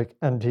Fuellmich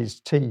and his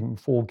team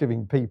for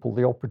giving people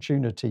the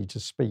opportunity to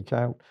speak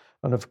out.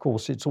 And of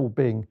course, it's all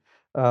being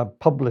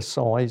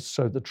publicised,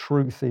 so the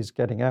truth is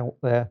getting out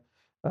there,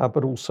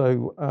 but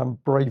also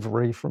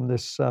bravery from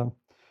this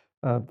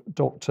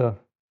Dr.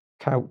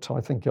 Kout,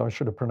 I think I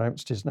should have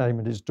pronounced his name,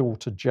 and his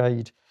daughter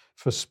Jade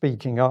for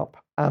speaking up,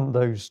 and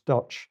those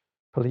Dutch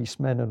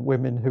policemen and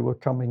women who are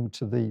coming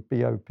to the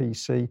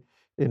BOPC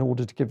in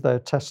order to give their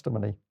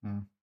testimony.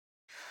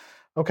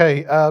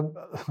 Okay,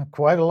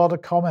 quite a lot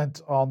of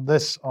comment on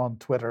this on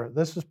Twitter.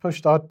 This was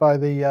pushed out by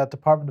the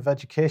Department of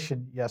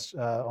Education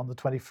on the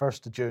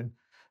 21st of June.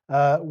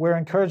 We're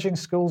encouraging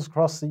schools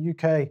across the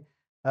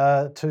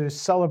UK to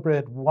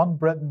celebrate One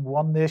Britain,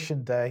 One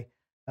Nation Day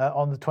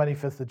on the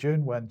 25th of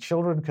June, when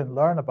children can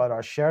learn about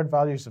our shared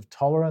values of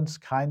tolerance,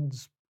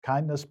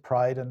 kindness,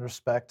 pride and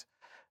respect.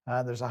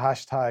 And there's a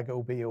hashtag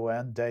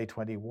OBON Day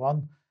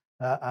 21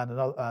 and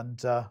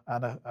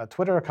a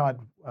Twitter account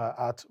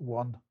at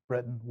One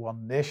Britain,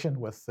 One Nation,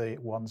 with the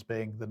ones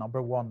being the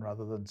number one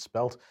rather than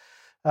spelt.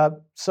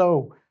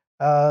 So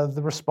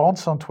the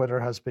response on Twitter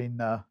has been,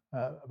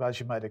 as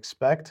you might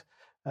expect,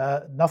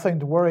 nothing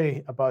to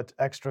worry about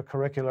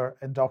extracurricular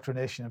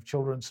indoctrination of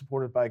children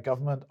supported by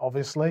government,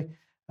 obviously.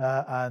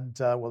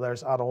 Well,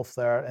 there's Adolf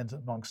there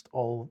amongst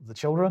all the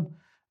children.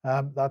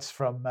 That's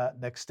from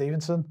Nick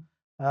Stevenson.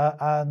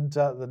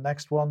 The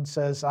next one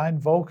says, Ein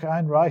Volk,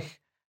 ein Reich.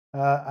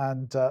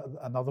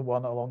 Another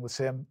one along the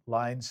same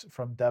lines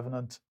from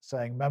Devenant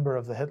saying, member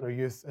of the Hitler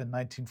Youth in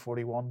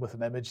 1941, with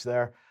an image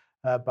there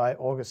by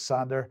August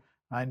Sander.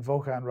 Ein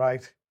Volk, ein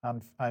Reich,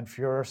 and Ein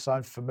Führer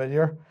sound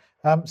familiar.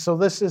 So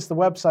this is the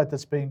website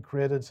that's being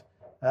created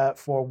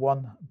for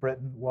One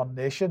Britain, One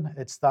Nation.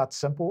 It's that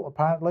simple,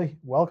 apparently.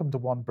 Welcome to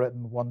One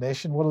Britain, One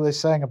Nation. What are they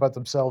saying about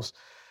themselves?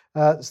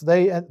 So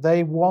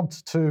they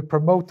want to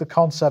promote the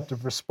concept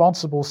of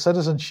responsible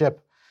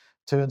citizenship,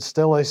 to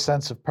instill a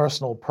sense of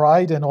personal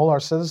pride in all our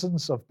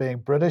citizens of being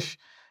British,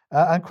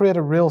 and create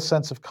a real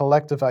sense of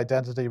collective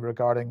identity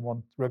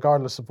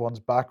regardless of one's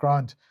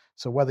background,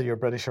 so whether you're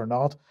British or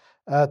not,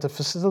 to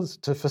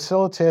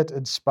facilitate,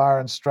 inspire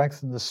and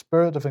strengthen the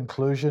spirit of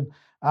inclusion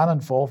and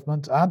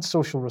involvement and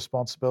social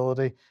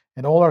responsibility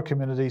in all our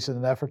communities in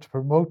an effort to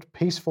promote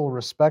peaceful,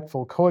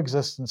 respectful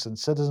coexistence in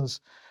citizens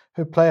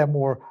who play a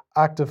more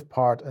active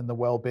part in the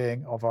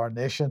well-being of our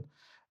nation.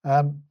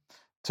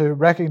 To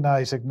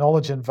recognise,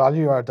 acknowledge and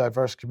value our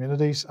diverse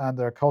communities and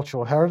their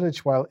cultural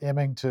heritage while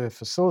aiming to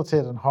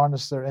facilitate and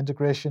harness their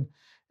integration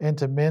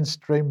into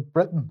mainstream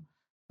Britain,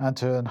 and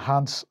to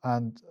enhance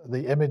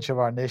the image of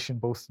our nation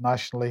both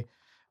nationally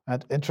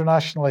and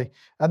internationally.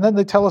 And then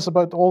they tell us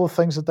about all the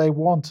things that they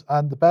want,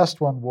 and the best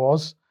one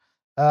was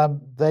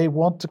they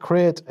want to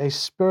create a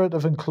spirit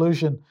of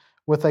inclusion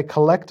with a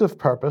collective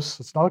purpose.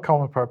 It's not a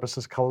common purpose,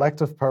 it's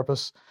collective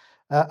purpose,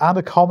 and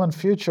a common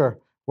future,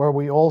 where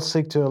we all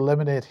seek to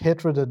eliminate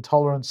hatred,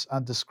 intolerance,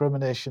 and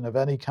discrimination of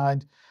any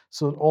kind,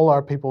 so that all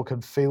our people can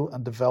feel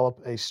and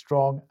develop a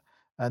strong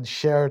and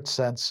shared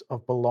sense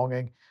of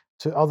belonging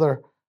in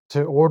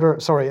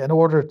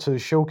order to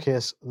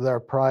showcase their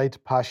pride,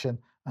 passion,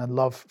 and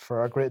love for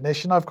our great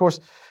nation. Now, of course,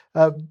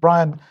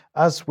 Brian,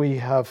 as we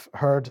have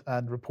heard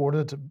and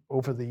reported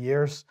over the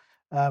years,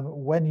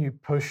 when you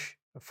push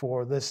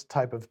for this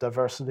type of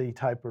diversity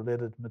type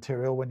related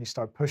material, when you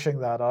start pushing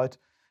that out,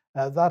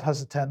 that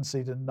has a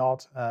tendency to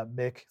not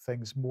make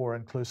things more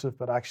inclusive,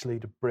 but actually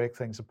to break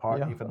things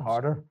apart even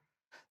harder.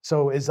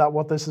 So is that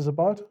what this is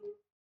about?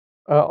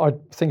 I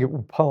think it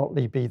will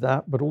partly be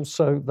that, but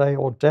also they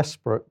are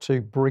desperate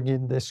to bring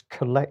in this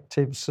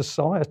collective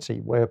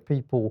society where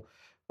people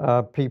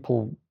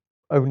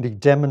only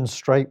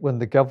demonstrate when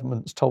the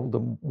government's told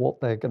them what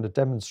they're going to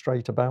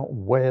demonstrate about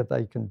and where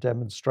they can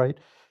demonstrate.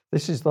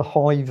 This is the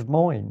hive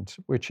mind,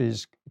 which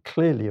is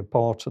clearly a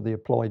part of the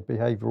applied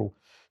behavioural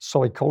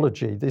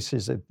psychology. This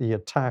is the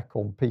attack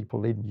on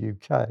people in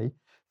UK.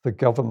 The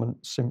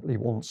government simply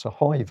wants a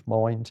hive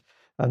mind.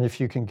 And if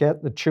you can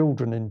get the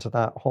children into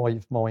that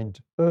hive mind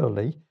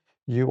early,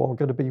 you are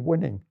going to be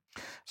winning.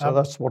 So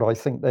that's what I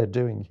think they're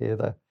doing here.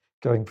 They're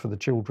going for the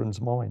children's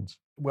minds.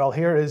 Well,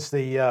 here is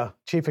the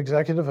chief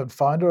executive and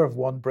founder of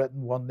One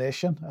Britain, One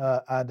Nation.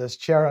 And as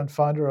chair and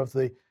founder of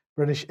the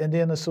British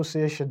Indian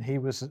Association, he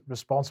was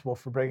responsible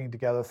for bringing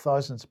together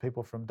thousands of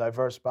people from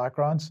diverse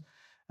backgrounds.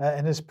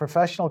 In his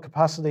professional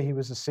capacity, he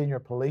was a senior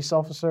police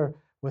officer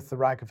with the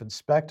rank of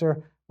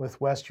inspector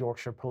with West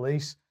Yorkshire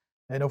Police.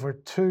 In over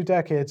 2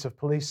 decades of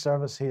police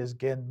service, he has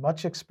gained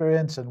much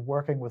experience in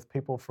working with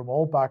people from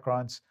all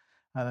backgrounds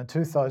And in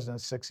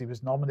 2006, he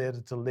was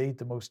nominated to lead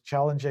the most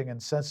challenging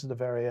and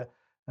sensitive area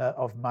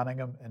of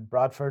Manningham in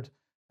Bradford.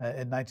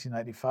 In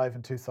 1995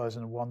 and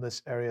 2001,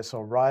 this area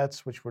saw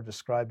riots, which were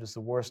described as the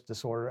worst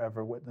disorder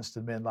ever witnessed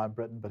in mainland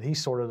Britain. But he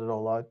sorted it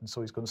all out, and so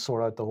he's going to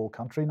sort out the whole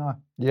country now.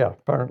 Yeah,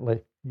 apparently.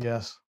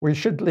 Yes. We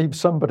should leave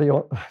somebody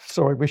on,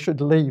 we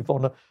should leave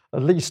on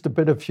at least a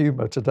bit of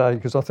humour today,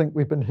 because I think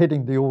we've been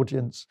hitting the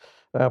audience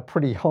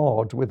pretty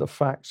hard with the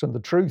facts and the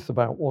truth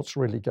about what's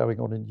really going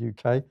on in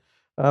UK.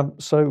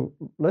 So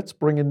let's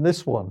bring in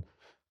this one,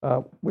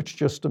 which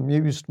just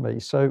amused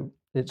me. So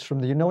it's from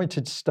the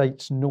United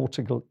States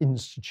Nautical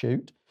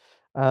Institute,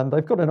 and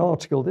they've got an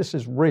article, this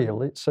is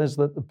real. It says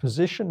that the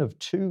position of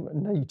 2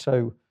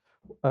 NATO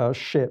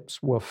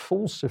ships were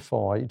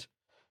falsified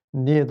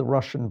near the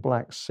Russian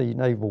Black Sea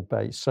naval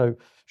base. So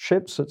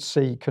ships at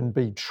sea can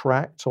be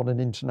tracked on an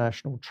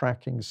international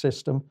tracking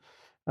system,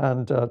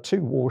 and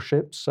 2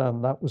 warships,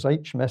 that was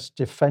HMS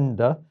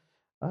Defender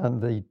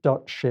and the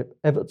Dutch ship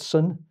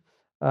Evertsen,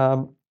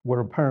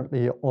 were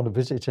apparently on a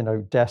visit in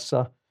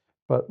Odessa,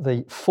 but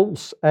the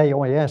false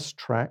AIS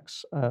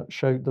tracks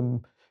showed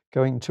them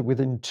going to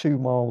within 2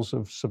 miles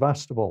of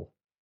Sevastopol.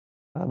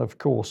 And of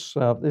course,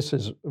 this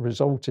has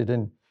resulted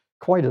in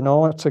quite an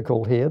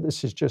article here.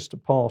 This is just a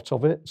part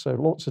of it. So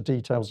lots of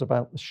details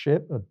about the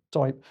ship, a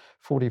Type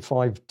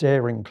 45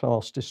 Daring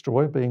class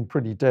destroyer, being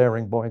pretty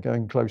daring by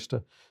going close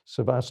to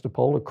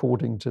Sevastopol,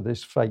 according to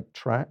this fake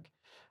track.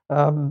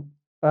 So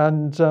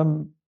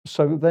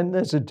then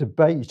there's a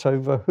debate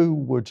over who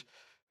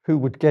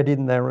would get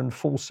in there and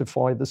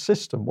falsify the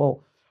system.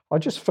 Well, I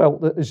just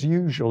felt that, as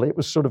usual, it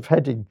was sort of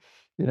heading,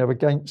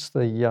 against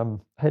the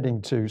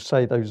heading to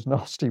say those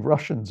nasty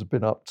Russians have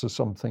been up to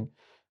something.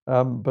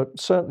 But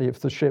certainly if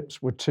the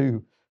ships were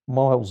 2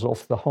 miles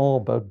off the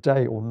harbour,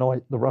 day or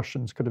night, the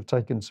Russians could have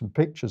taken some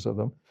pictures of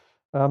them.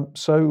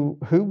 So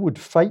who would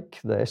fake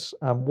this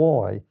and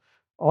why?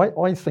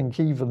 I think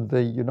even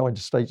the United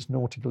States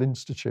Nautical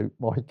Institute,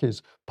 Mike,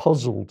 is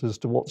puzzled as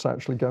to what's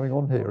actually going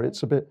on here.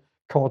 It's a bit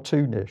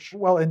cartoonish.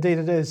 Well, indeed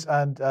it is.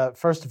 And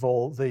first of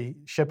all, the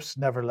ships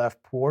never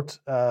left port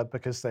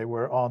because they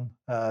were on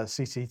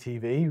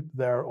CCTV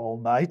there all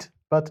night.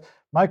 But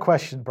my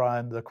question,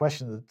 Brian, the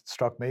question that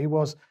struck me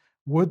was,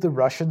 would the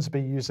Russians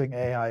be using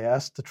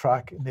AIS to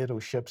track NATO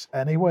ships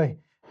anyway?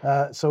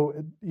 So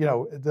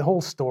the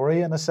whole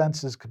story, in a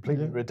sense, is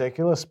completely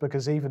ridiculous,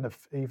 because even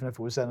if it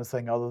was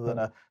anything other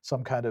than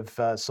some kind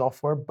of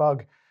software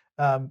bug,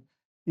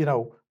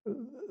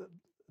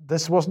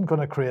 this wasn't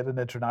going to create an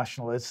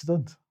international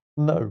incident.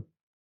 No.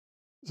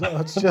 So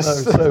it's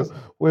just no, so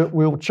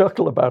we'll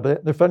chuckle about it.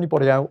 And if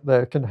anybody out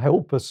there can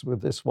help us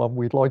with this one,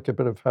 we'd like a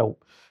bit of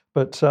help.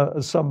 But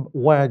as some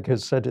wag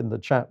has said in the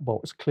chat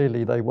box,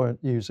 clearly they weren't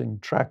using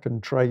track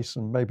and trace,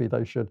 and maybe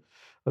they should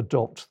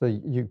adopt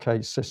the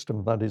UK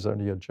system. That is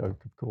only a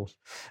joke, of course.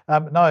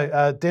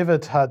 Now,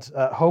 David had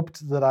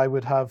hoped that I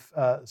would have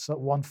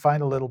one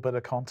final little bit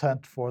of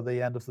content for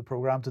the end of the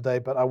program today,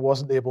 but I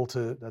wasn't able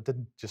to. I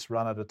didn't just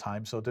run out of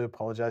time, so I do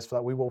apologise for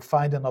that. We will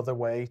find another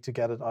way to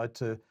get it out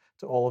to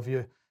all of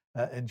you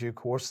in due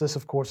course. This,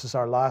 of course, is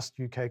our last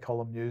UK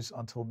column news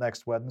until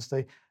next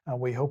Wednesday, and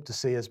we hope to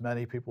see as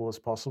many people as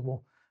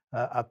possible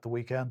at the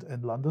weekend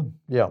in London.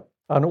 Yeah.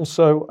 And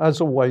also, as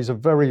always, a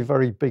very,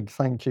 very big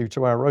thank you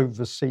to our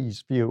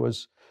overseas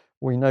viewers.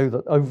 We know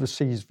that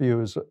overseas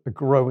viewers are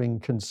growing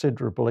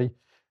considerably.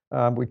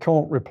 We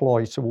can't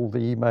reply to all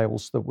the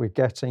emails that we're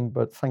getting,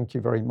 but thank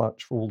you very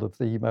much for all of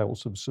the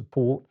emails of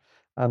support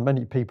and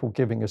many people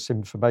giving us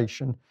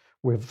information.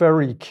 We're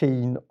very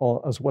keen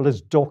on, as well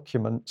as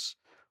documents,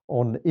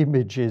 on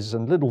images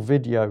and little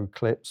video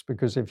clips,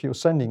 because if you're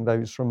sending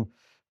those from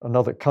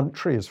another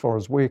country, as far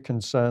as we're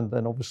concerned,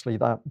 then obviously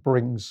that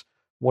brings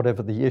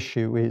whatever the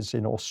issue is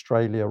in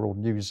Australia or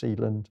New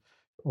Zealand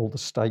or the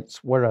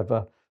States,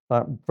 wherever,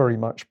 that very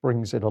much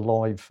brings it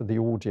alive for the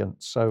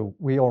audience. So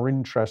we are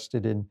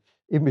interested in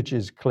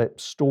images,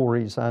 clips,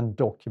 stories, and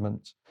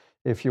documents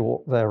if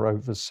you're there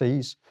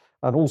overseas.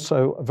 And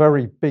also a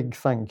very big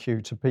thank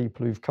you to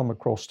people who've come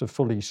across to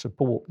fully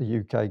support the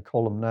UK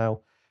column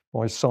now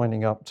by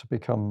signing up to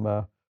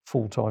become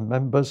full-time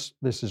members.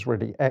 This is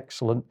really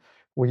excellent.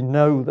 We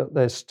know that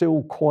there's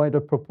still quite a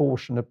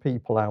proportion of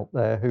people out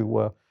there who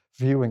were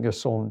viewing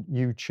us on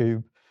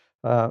YouTube,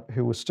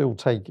 who are still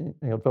taking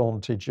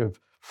advantage of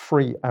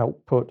free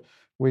output.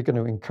 We're going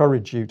to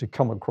encourage you to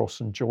come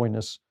across and join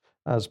us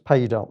as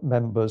paid up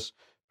members,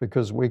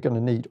 because we're going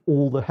to need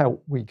all the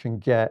help we can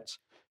get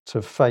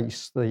to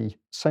face the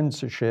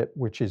censorship,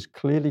 which is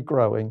clearly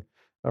growing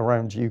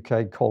around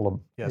UK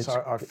column. Yes,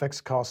 our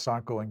fixed costs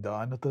aren't going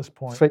down at this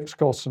point. Fixed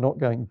costs are not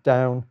going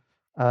down.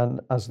 And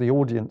as the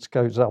audience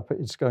goes up,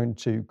 it's going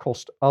to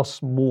cost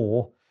us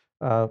more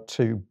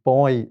to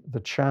buy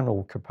the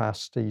channel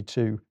capacity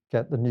to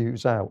get the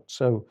news out.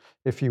 So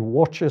if you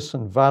watch us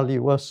and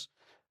value us,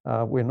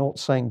 we're not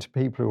saying to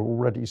people who are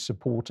already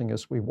supporting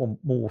us, we want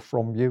more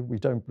from you. We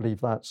don't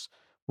believe that's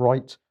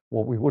right.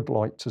 What we would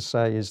like to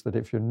say is that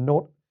if you're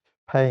not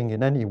paying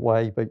in any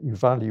way, but you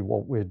value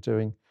what we're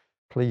doing,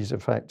 please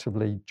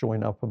effectively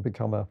join up and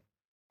become a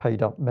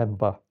paid up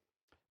member.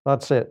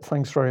 That's it.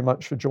 Thanks very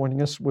much for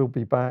joining us. We'll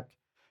be back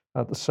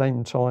at the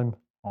same time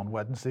On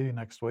Wednesday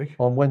next week.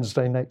 on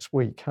Wednesday next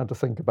week. Had to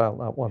think about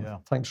that one. Yeah.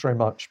 Thanks very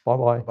much.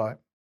 Bye-bye. Bye.